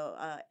time. So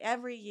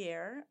every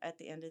year at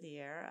the end of the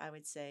year, I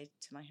would say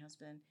to my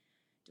husband,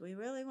 do we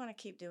really want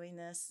to keep doing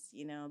this?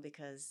 You know,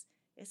 because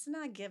it's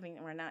not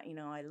giving. We're not, you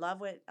know, I love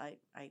what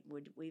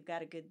we've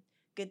got a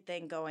good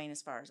thing going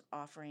as far as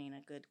offering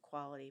a good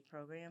quality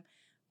program,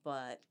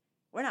 but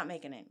we're not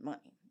making any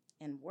money,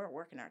 and we're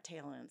working our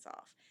tail ends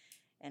off.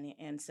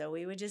 And so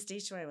we would just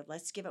each way,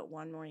 let's give it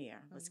one more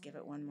year. Let's give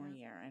it one more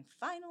year. And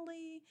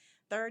finally,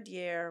 3rd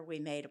year, we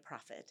made a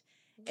profit.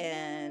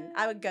 And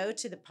I would go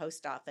to the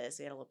post office.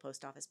 We had a little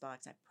post office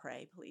box. I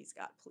pray, please,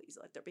 God, please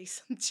let there be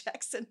some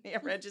checks in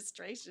there,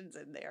 registrations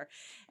in there.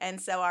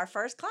 And so our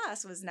first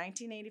class was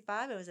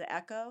 1985. It was an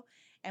Echo,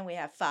 and we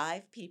have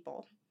 5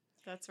 people.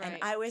 That's right.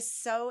 And I was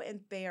so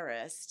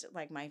embarrassed.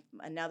 Like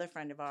another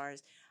friend of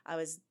ours,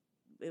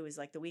 it was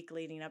like the week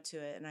leading up to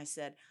it, and I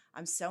said,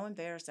 I'm so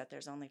embarrassed that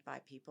there's only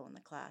 5 people in the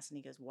class. And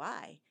he goes,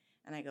 why?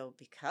 And I go,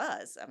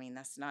 because, I mean,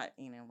 that's not,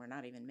 we're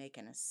not even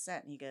making a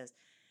cent. And he goes,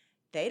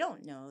 they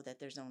don't know that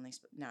there's only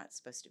not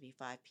supposed to be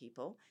 5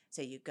 people.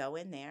 So you go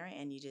in there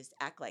and you just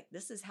act like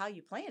this is how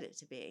you planned it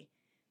to be.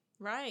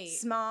 Right.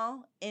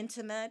 Small,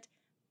 intimate,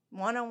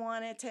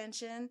 one-on-one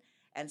attention.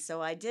 And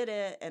so I did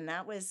it, and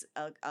that was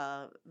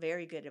a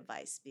very good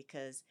advice,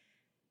 because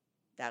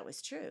that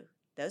was true.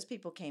 Those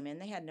people came in,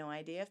 they had no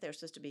idea if there were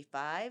supposed to be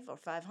 5 or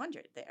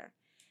 500 there.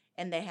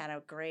 And they had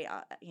a great,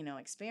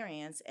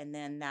 experience. And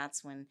then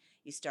that's when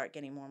you start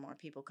getting more and more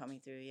people coming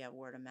through. You have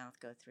word of mouth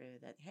go through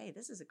that, hey,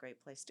 this is a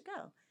great place to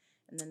go.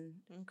 And then,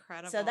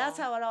 incredible. So that's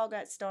how it all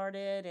got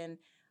started. And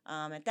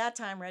at that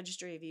time,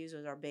 registry reviews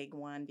was our big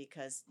one,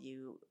 because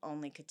you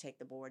only could take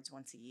the boards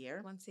once a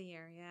year. Once a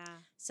year, yeah.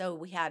 So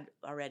we had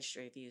our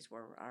registry reviews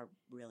were our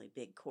really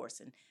big course,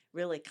 and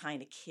really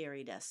kind of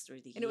carried us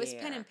through the year. And it was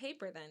pen and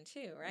paper then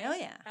too, right? Oh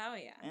yeah. Oh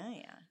yeah. Oh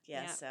yeah.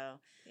 Yeah. Yep. So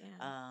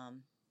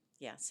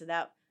yeah.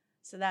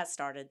 So that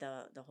started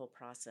the whole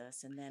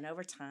process. And then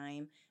over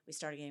time, we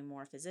started getting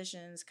more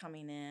physicians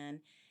coming in,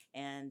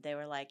 and they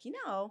were like,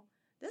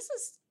 this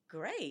is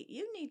great.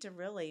 You need to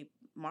really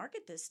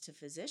market this to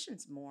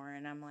physicians more.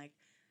 And I'm like,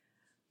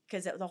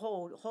 because the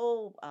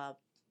whole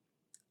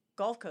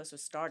Gulf Coast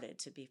was started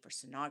to be for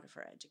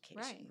sonographer education,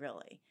 right.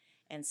 really.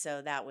 And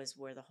so that was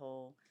where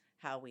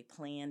how we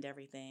planned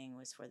everything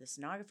was for the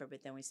sonographer.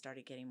 But then we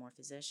started getting more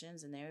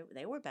physicians, and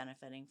they were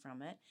benefiting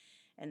from it.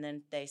 And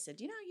then they said,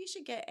 you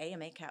should get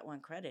AMA Cat 1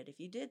 credit. If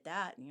you did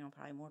that,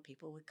 probably more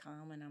people would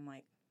come. And I'm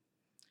like,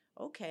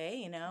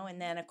 okay, And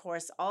then, of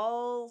course,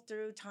 all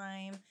through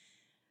time,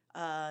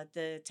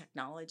 the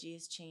technology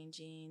is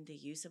changing. The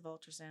use of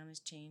ultrasound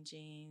is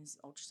changing.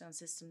 Ultrasound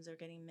systems are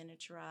getting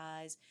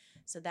miniaturized.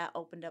 So that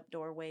opened up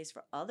doorways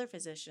for other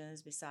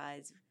physicians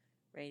besides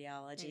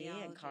radiology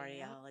and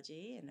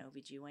cardiology, and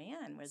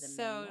OBGYN were the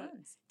main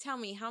ones. Tell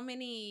me, how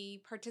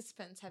many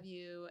participants have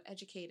you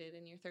educated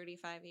in your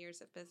 35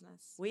 years of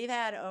business? We've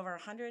had over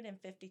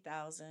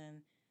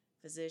 150,000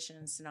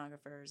 physicians,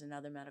 sonographers, and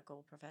other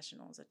medical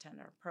professionals attend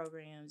our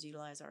programs,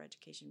 utilize our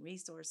education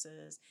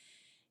resources,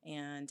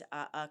 and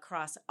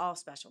across all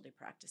specialty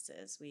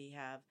practices. We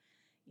have,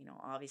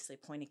 obviously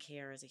point of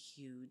care is a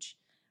huge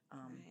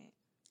right.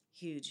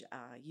 huge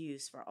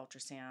use for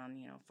ultrasound,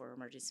 for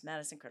emergency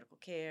medicine, critical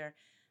care,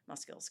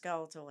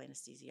 musculoskeletal,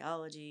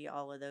 anesthesiology,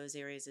 all of those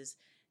areas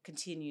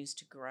continues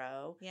to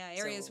grow. Yeah,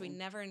 areas we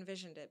never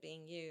envisioned it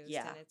being used.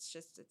 Yeah. And it's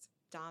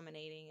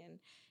dominating, and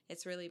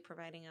it's really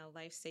providing a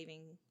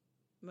life-saving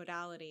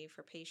modality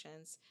for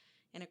patients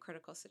in a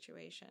critical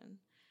situation.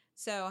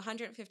 So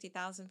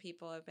 150,000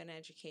 people have been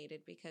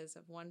educated because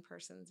of one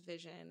person's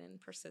vision and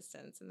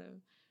persistence,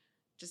 and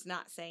just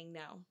not saying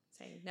no,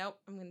 saying, nope,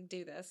 I'm going to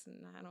do this, and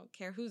I don't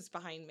care who's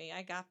behind me.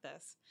 I got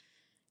this.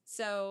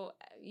 So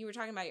you were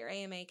talking about your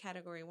AMA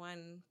Category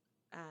 1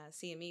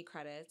 CME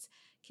credits.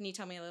 Can you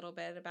tell me a little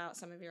bit about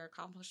some of your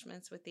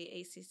accomplishments with the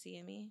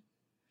ACCME?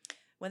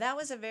 Well, that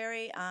was a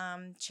very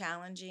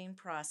challenging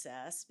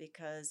process,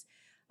 because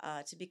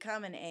to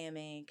become an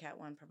AMA Cat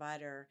 1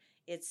 provider,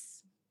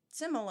 it's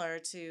similar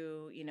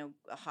to,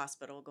 a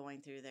hospital going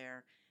through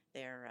their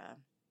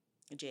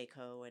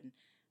JCO and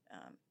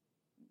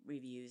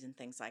reviews and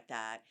things like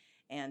that.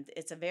 And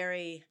it's a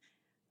very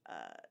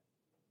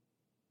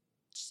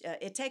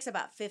it takes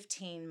about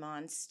 15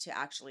 months to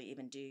actually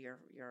even do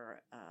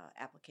your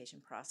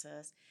application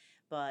process,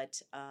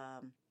 but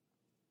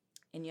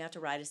and you have to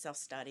write a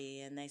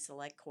self-study, and they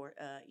select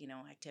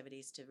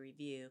activities to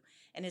review,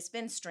 and it's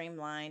been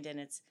streamlined, and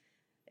it's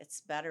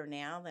better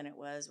now than it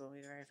was when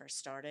we very first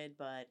started,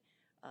 but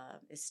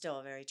it's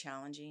still very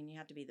challenging. You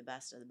have to be the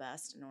best of the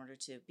best in order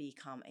to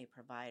become a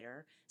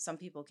provider. Some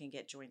people can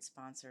get joint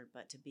sponsored,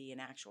 but to be an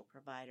actual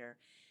provider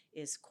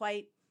is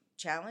quite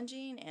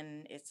challenging,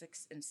 and it's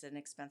an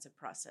expensive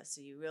process.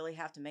 So you really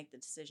have to make the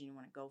decision you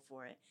want to go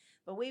for it.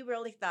 But we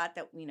really thought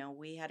that,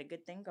 we had a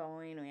good thing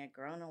going. We had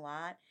grown a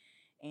lot,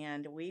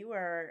 and we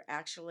were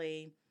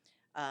actually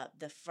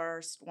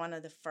one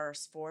of the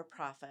first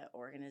for-profit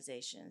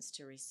organizations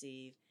to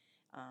receive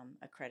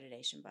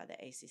accreditation by the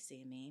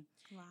ACCME.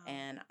 Wow.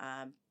 And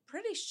I'm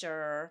pretty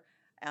sure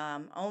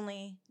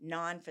only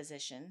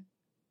non-physician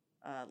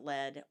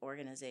led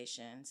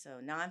organization, so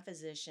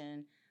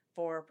non-physician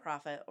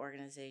for-profit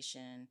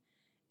organization,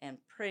 and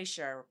pretty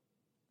sure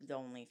the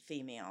only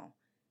female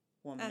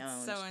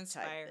woman-owned That's so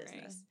inspiring. type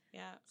business.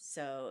 Yeah.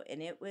 So,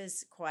 and it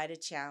was quite a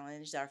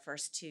challenge.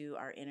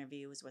 Our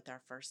interview was with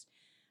our first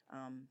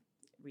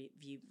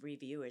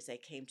reviewers. They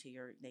came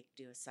they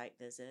do a site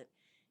visit.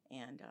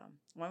 And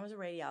one was a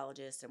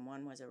radiologist, and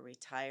one was a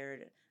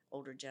retired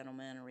older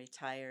gentleman, a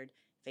retired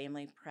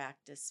family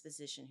practice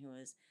physician who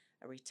was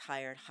a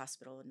retired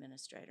hospital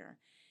administrator.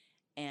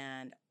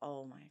 And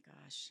oh my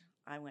gosh,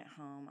 I went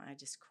home. I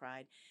just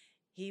cried.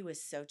 He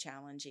was so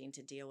challenging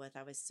to deal with.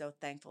 I was so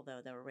thankful,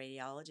 though, the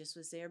radiologist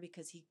was there,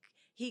 because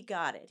he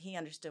got it. He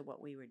understood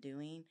what we were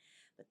doing.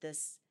 But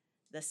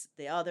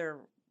the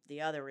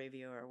other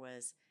reviewer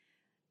was,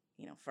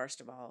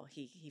 first of all,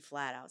 he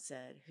flat out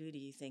said, "Who do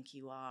you think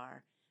you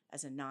are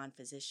as a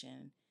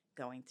non-physician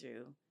going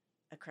through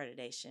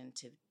accreditation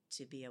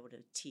to be able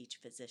to teach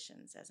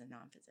physicians as a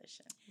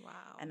non-physician?"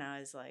 Wow. And I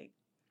was like,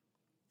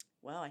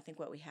 well, I think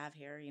what we have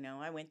here,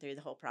 I went through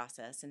the whole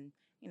process and,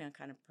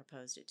 kind of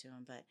proposed it to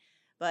him. But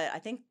I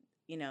think,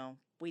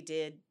 we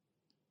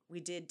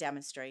did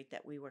demonstrate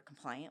that we were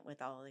compliant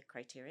with all the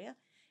criteria.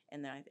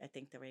 And then I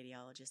think the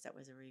radiologist that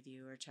was a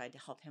reviewer tried to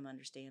help him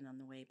understand on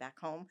the way back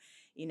home,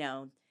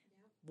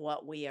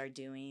 what we are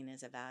doing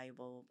is a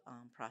valuable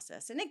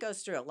process. And it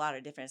goes through a lot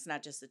of different, it's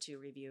not just the 2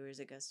 reviewers,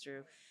 it goes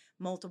through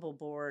multiple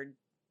board,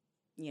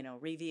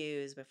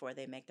 reviews before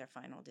they make their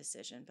final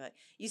decision. But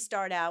you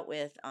start out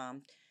with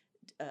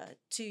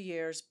 2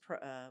 years,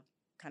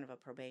 kind of a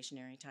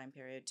probationary time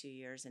period, 2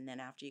 years. And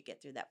then after you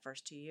get through that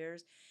first 2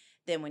 years,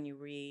 then when you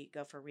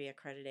go for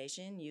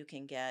reaccreditation, you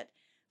can get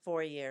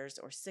 4 years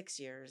or 6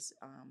 years.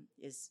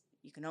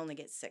 You can only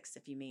get 6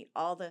 if you meet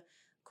all the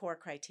core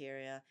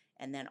criteria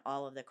and then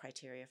all of the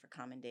criteria for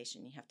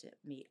commendation. You have to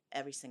meet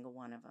every single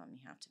one of them.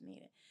 You have to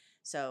meet it.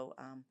 So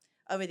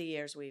over the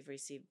years, we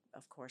receive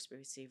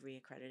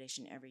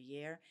reaccreditation every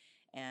year.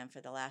 And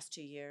for the last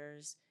 2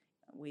 years,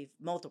 we've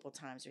multiple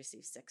times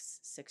received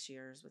six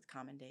years with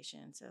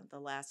commendation. So the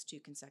last 2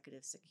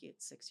 consecutive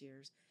 6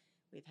 years,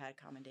 we've had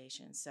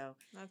commendation. So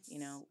that's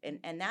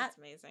that's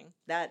amazing.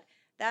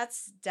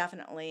 That's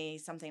definitely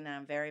something that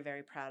I'm very,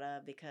 very proud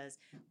of, because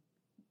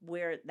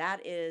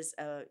that is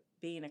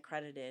being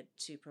accredited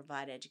to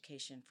provide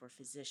education for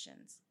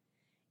physicians,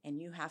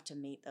 and you have to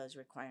meet those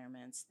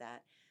requirements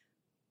that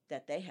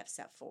they have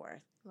set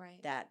forth,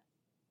 right, that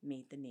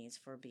meet the needs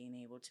for being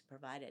able to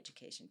provide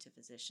education to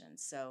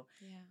physicians. So,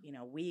 yeah.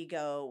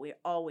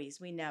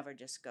 We never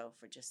just go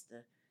for just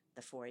the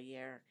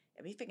 4-year.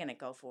 If you're going to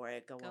go for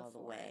it, go all the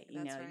way.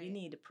 Right. You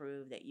need to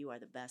prove that you are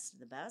the best of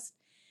the best,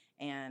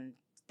 and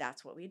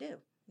that's what we do.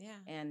 Yeah.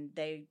 And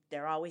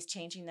they're always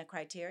changing the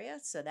criteria,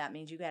 so that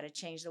means you got to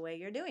change the way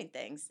you're doing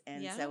things.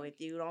 And so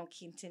if you don't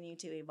continue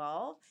to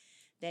evolve,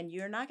 then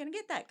you're not going to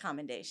get that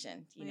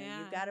commendation.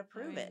 You've got to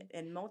prove it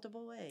in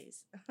multiple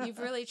ways. You've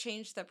really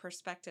changed the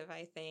perspective,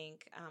 I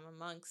think,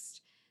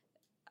 amongst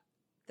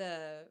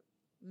the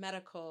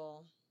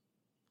medical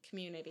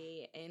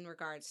community in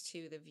regards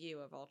to the view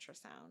of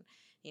ultrasound.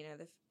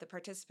 The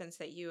participants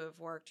that you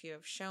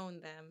have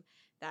shown them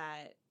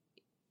that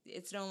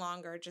it's no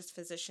longer just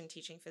physician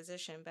teaching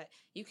physician, but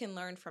you can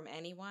learn from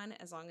anyone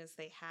as long as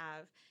they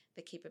have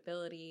the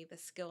capability, the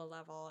skill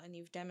level, and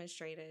you've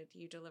demonstrated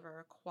you deliver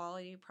a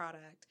quality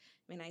product.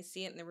 I mean, I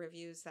see it in the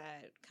reviews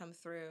that come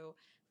through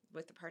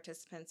with the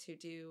participants who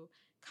do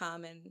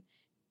come and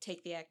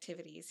take the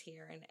activities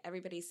here, and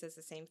everybody says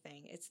the same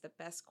thing. It's the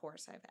best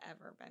course I've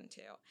ever been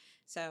to.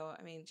 So,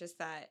 I mean, just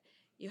that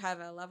you have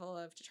a level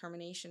of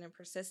determination and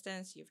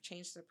persistence. You've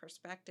changed the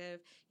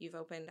perspective. You've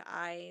opened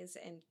eyes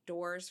and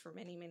doors for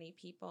many, many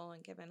people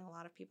and given a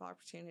lot of people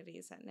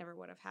opportunities that never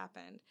would have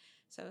happened.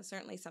 So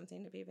certainly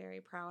something to be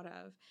very proud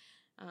of.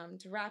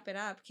 To wrap it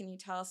up, can you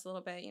tell us a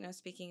little bit,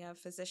 speaking of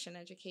physician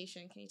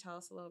education, can you tell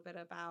us a little bit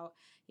about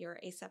your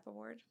ACEP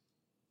award?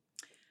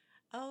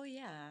 Oh,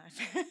 yeah.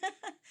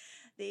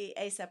 The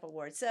ACEP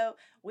award. So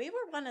we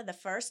were one of the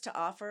first to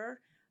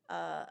offer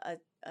a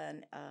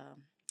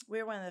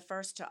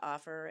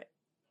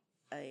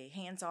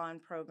hands-on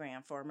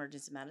program for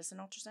emergency medicine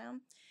ultrasound.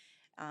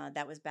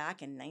 That was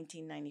back in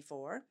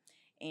 1994.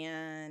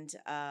 And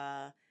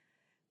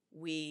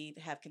we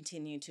have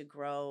continued to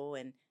grow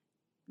and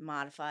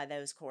modify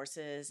those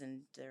courses,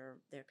 and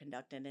they're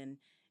conducted in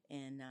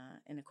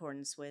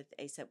accordance with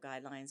ACEP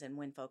guidelines and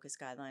WIN-focused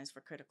guidelines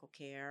for critical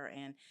care.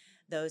 And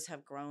those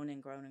have grown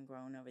and grown and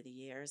grown over the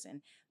years.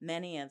 And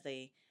many of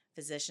the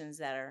physicians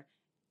that are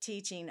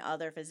teaching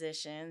other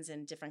physicians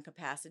in different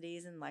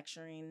capacities and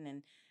lecturing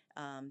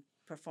and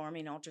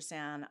performing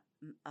ultrasound,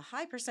 a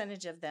high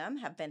percentage of them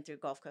have been through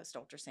Gulf Coast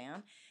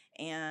Ultrasound.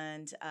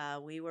 And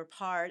we were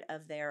part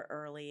of their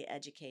early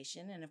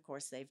education. And of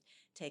course, they've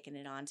taken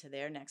it on to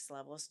their next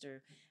levels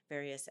through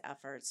various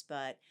efforts.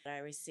 But I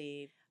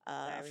received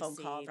a phone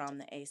call from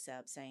the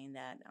ACEP saying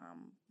that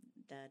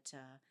that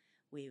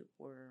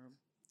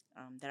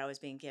I was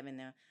being given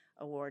the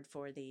award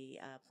for the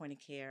Point of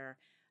Care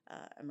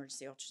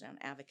Emergency Ultrasound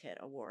Advocate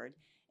Award,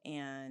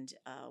 and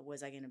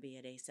was I going to be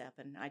at ACEP?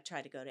 And I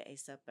try to go to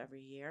ACEP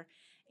every year,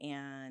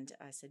 and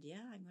I said, yeah,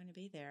 I'm going to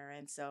be there.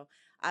 And so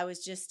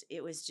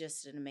it was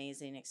just an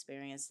amazing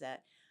experience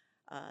that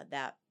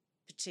that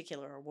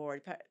particular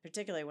award,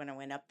 particularly when I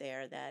went up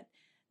there, that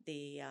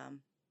the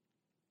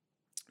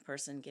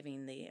person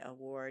giving the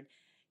award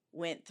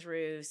went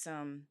through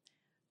some,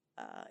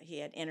 he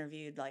had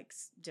interviewed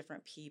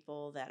different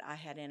people that I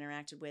had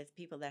interacted with,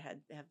 people that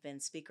have been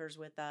speakers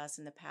with us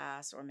in the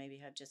past, or maybe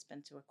had just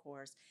been to a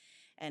course,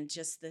 and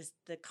just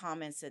the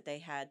comments that they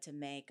had to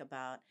make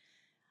about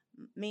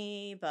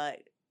me,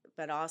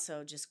 but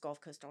also just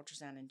Gulf Coast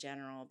Ultrasound in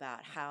general,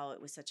 about how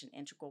it was such an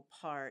integral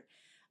part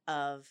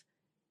of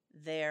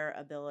their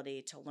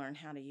ability to learn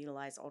how to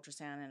utilize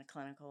ultrasound in a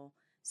clinical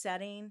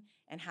setting,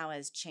 and how it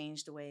has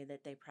changed the way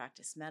that they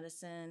practice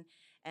medicine,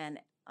 and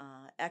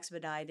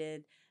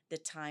expedited the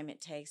time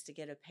it takes to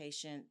get a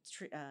patient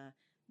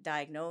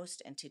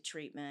diagnosed and to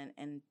treatment,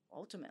 and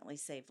ultimately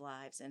save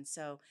lives. And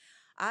so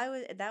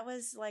that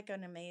was like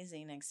an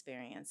amazing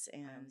experience,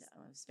 and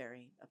I was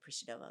very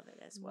appreciative of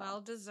it as well.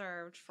 Well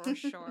deserved, for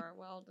sure.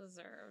 Well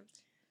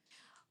deserved.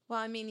 Well,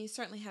 I mean, you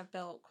certainly have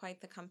built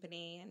quite the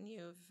company, and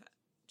you've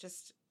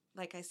just,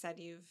 like I said,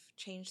 you've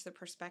changed the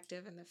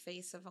perspective and the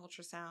face of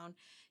ultrasound.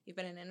 You've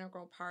been an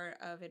integral part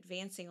of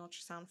advancing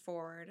ultrasound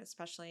forward,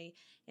 especially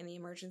in the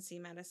emergency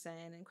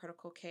medicine and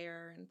critical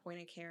care and point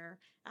of care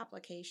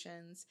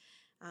applications.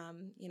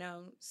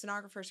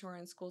 Sonographers who are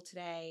in school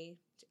today,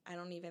 I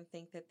don't even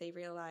think that they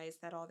realize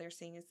that all they're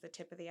seeing is the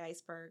tip of the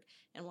iceberg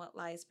and what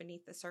lies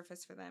beneath the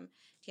surface for them.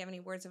 Do you have any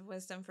words of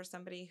wisdom for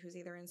somebody who's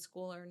either in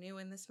school or new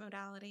in this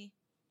modality?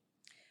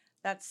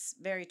 That's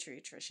very true,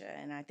 Tricia.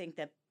 And I think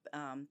that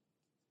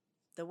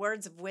the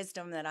words of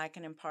wisdom that I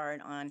can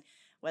impart on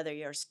whether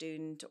you're a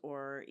student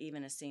or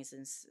even a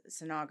seasoned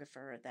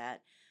sonographer,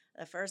 that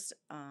the first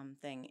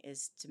thing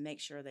is to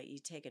make sure that you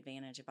take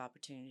advantage of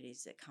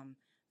opportunities that come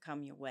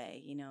your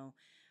way.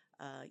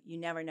 You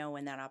never know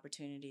when that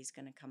opportunity is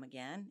going to come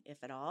again,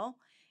 if at all,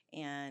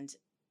 and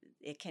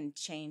it can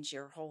change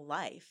your whole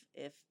life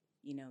if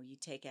you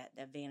take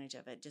advantage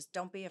of it. Just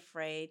don't be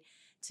afraid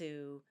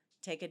to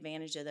take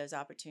advantage of those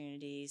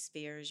opportunities.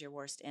 Fear is your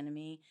worst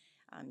enemy.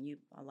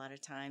 A lot of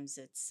times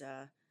it's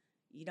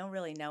you don't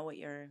really know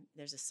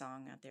there's a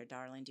song out there,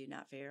 darling, do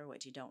not fear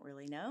what you don't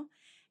really know.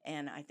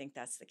 And I think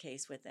that's the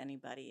case with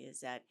anybody,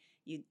 is that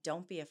you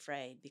don't be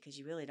afraid, because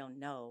you really don't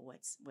know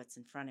what's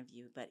in front of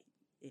you. But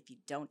if you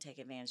don't take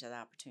advantage of the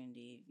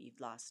opportunity,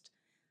 you've lost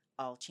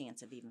all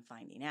chance of even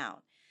finding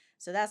out.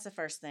 So that's the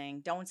first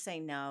thing. Don't say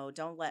no.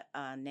 Don't let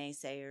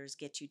naysayers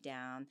get you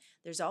down.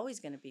 There's always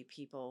going to be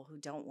people who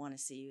don't want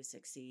to see you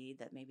succeed,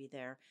 that maybe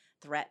they're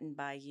threatened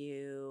by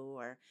you,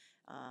 or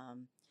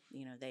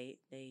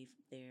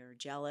they're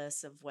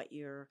jealous of what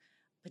you're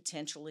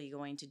potentially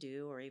going to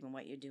do, or even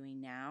what you're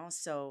doing now.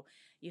 So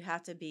you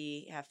have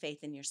to have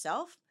faith in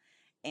yourself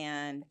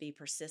and be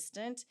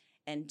persistent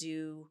and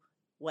do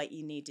what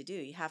you need to do.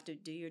 You have to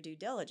do your due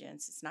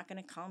diligence. It's not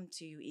going to come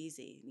to you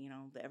easy.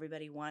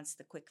 Everybody wants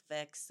the quick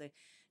fix, the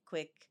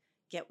quick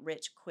get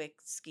rich quick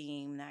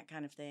scheme, that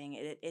kind of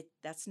thing.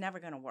 That's never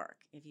going to work.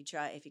 If you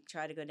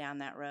try to go down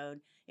that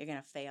road, you're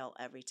going to fail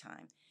every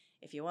time.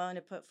 If you're willing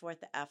to put forth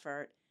the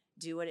effort,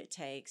 do what it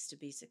takes to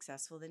be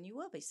successful, then you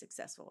will be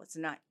successful. It's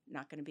not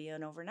going to be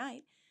an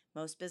overnight.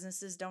 Most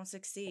businesses don't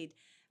succeed.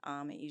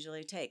 It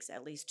usually takes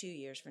at least 2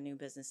 years for new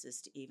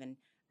businesses to even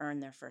earn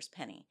their first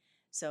penny.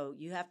 So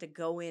you have to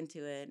go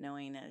into it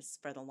knowing that it's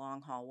for the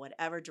long haul,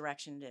 whatever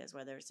direction it is,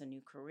 whether it's a new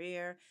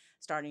career,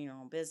 starting your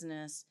own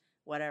business,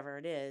 whatever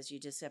it is. You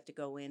just have to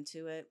go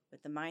into it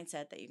with the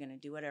mindset that you're going to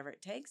do whatever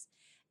it takes,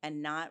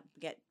 and not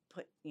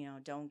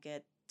don't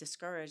get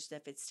discouraged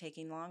if it's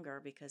taking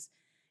longer, because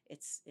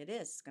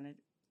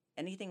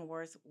anything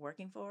worth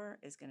working for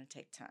is going to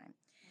take time.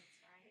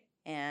 That's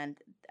right. And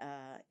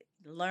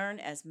learn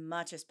as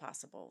much as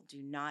possible.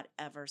 Do not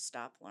ever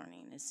stop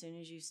learning. As soon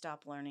as you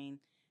stop learning,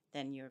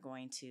 then you're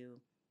going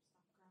to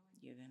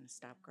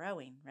stop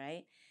growing,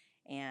 right?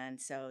 And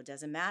so it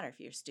doesn't matter if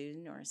you're a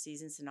student or a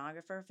seasoned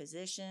sonographer,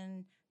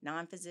 physician,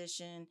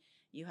 non-physician,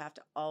 you have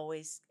to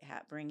always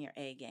bring your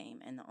A game.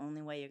 And the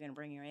only way you're going to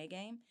bring your A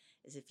game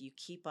is if you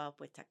keep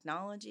up with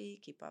technology,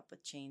 keep up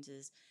with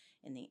changes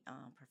in the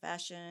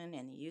profession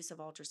and the use of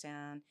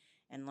ultrasound,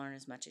 and learn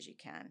as much as you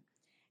can.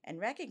 And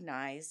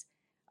recognize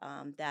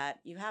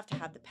that you have to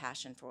have the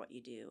passion for what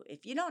you do.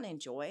 If you don't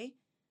enjoy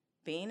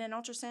being in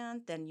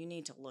ultrasound, then you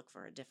need to look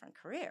for a different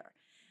career.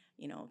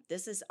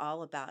 This is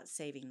all about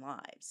saving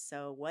lives.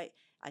 So what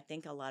I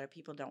think a lot of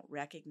people don't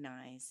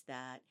recognize,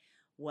 that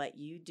what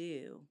you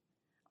do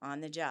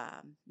on the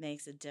job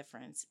makes a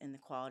difference in the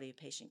quality of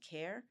patient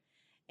care,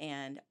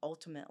 and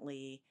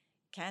ultimately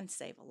can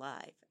save a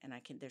life. And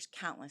there's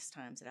countless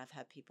times that I've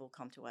had people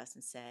come to us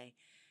and say,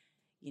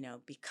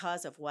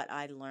 because of what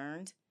I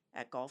learned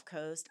at Gulf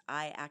Coast,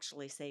 I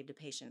actually saved a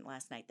patient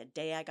last night. The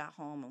day I got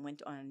home and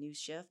went on a new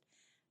shift,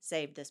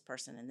 saved this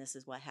person, and this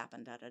is what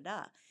happened,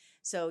 da-da-da.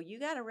 So you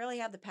got to really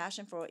have the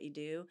passion for what you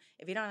do.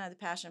 If you don't have the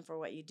passion for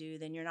what you do,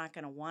 then you're not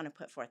going to want to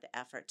put forth the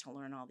effort to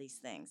learn all these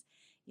things.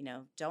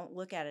 Don't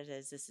look at it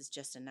as this is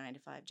just a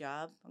 9-to-5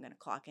 job. I'm going to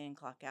clock in,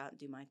 clock out, and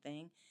do my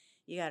thing.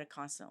 You got to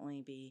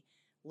constantly be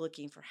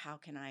looking for, how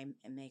can I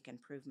make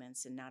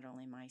improvements in not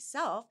only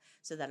myself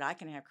so that I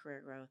can have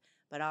career growth,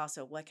 but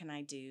also what can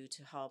I do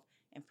to help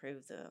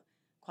improve the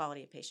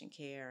quality of patient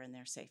care and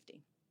their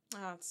safety.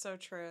 Oh, it's so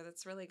true.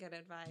 That's really good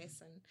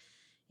advice. And,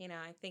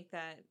 I think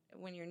that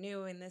when you're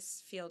new in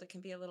this field, it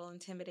can be a little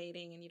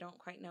intimidating and you don't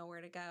quite know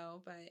where to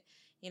go. But,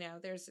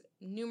 there's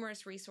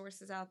numerous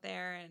resources out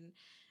there. And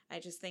I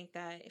just think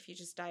that if you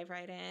just dive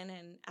right in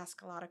and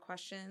ask a lot of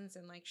questions,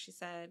 and like she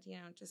said,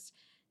 just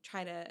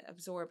try to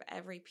absorb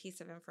every piece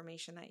of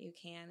information that you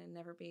can, and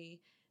never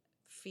be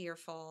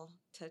fearful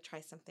to try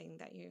something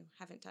that you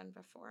haven't done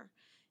before.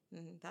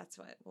 And that's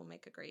what will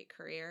make a great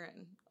career,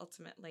 and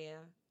ultimately a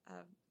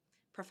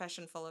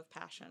profession full of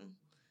passion.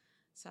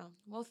 So,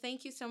 well,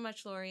 thank you so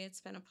much, Lori.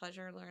 It's been a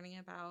pleasure learning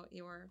about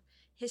your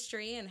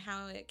history and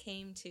how it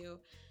came to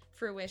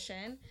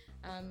fruition.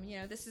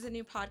 This is a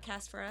new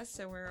podcast for us,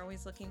 so we're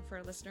always looking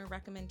for listener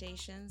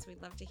recommendations.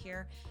 We'd love to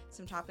hear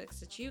some topics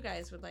that you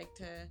guys would like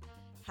to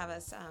have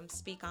us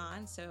speak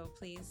on. So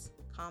please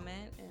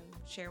comment and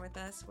share with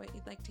us what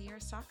you'd like to hear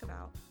us talk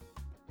about.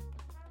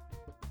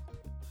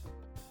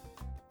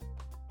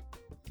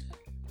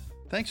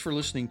 Thanks for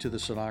listening to the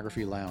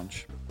Sonography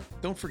Lounge.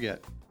 Don't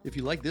forget, if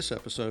you like this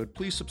episode,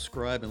 please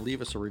subscribe and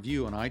leave us a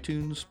review on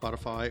iTunes,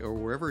 Spotify, or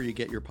wherever you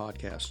get your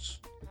podcasts.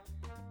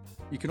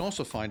 You can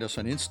also find us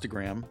on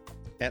Instagram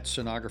at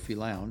Sonography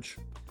Lounge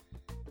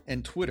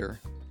and Twitter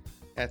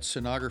at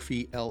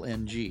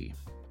SonographyLNG.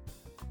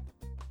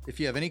 If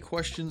you have any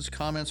questions,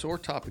 comments, or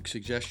topic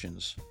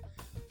suggestions,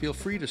 feel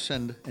free to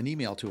send an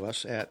email to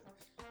us at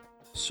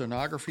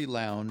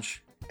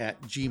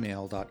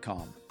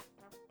sonographylounge@gmail.com.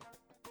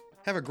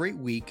 Have a great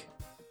week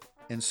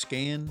and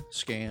scan,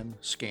 scan,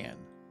 scan.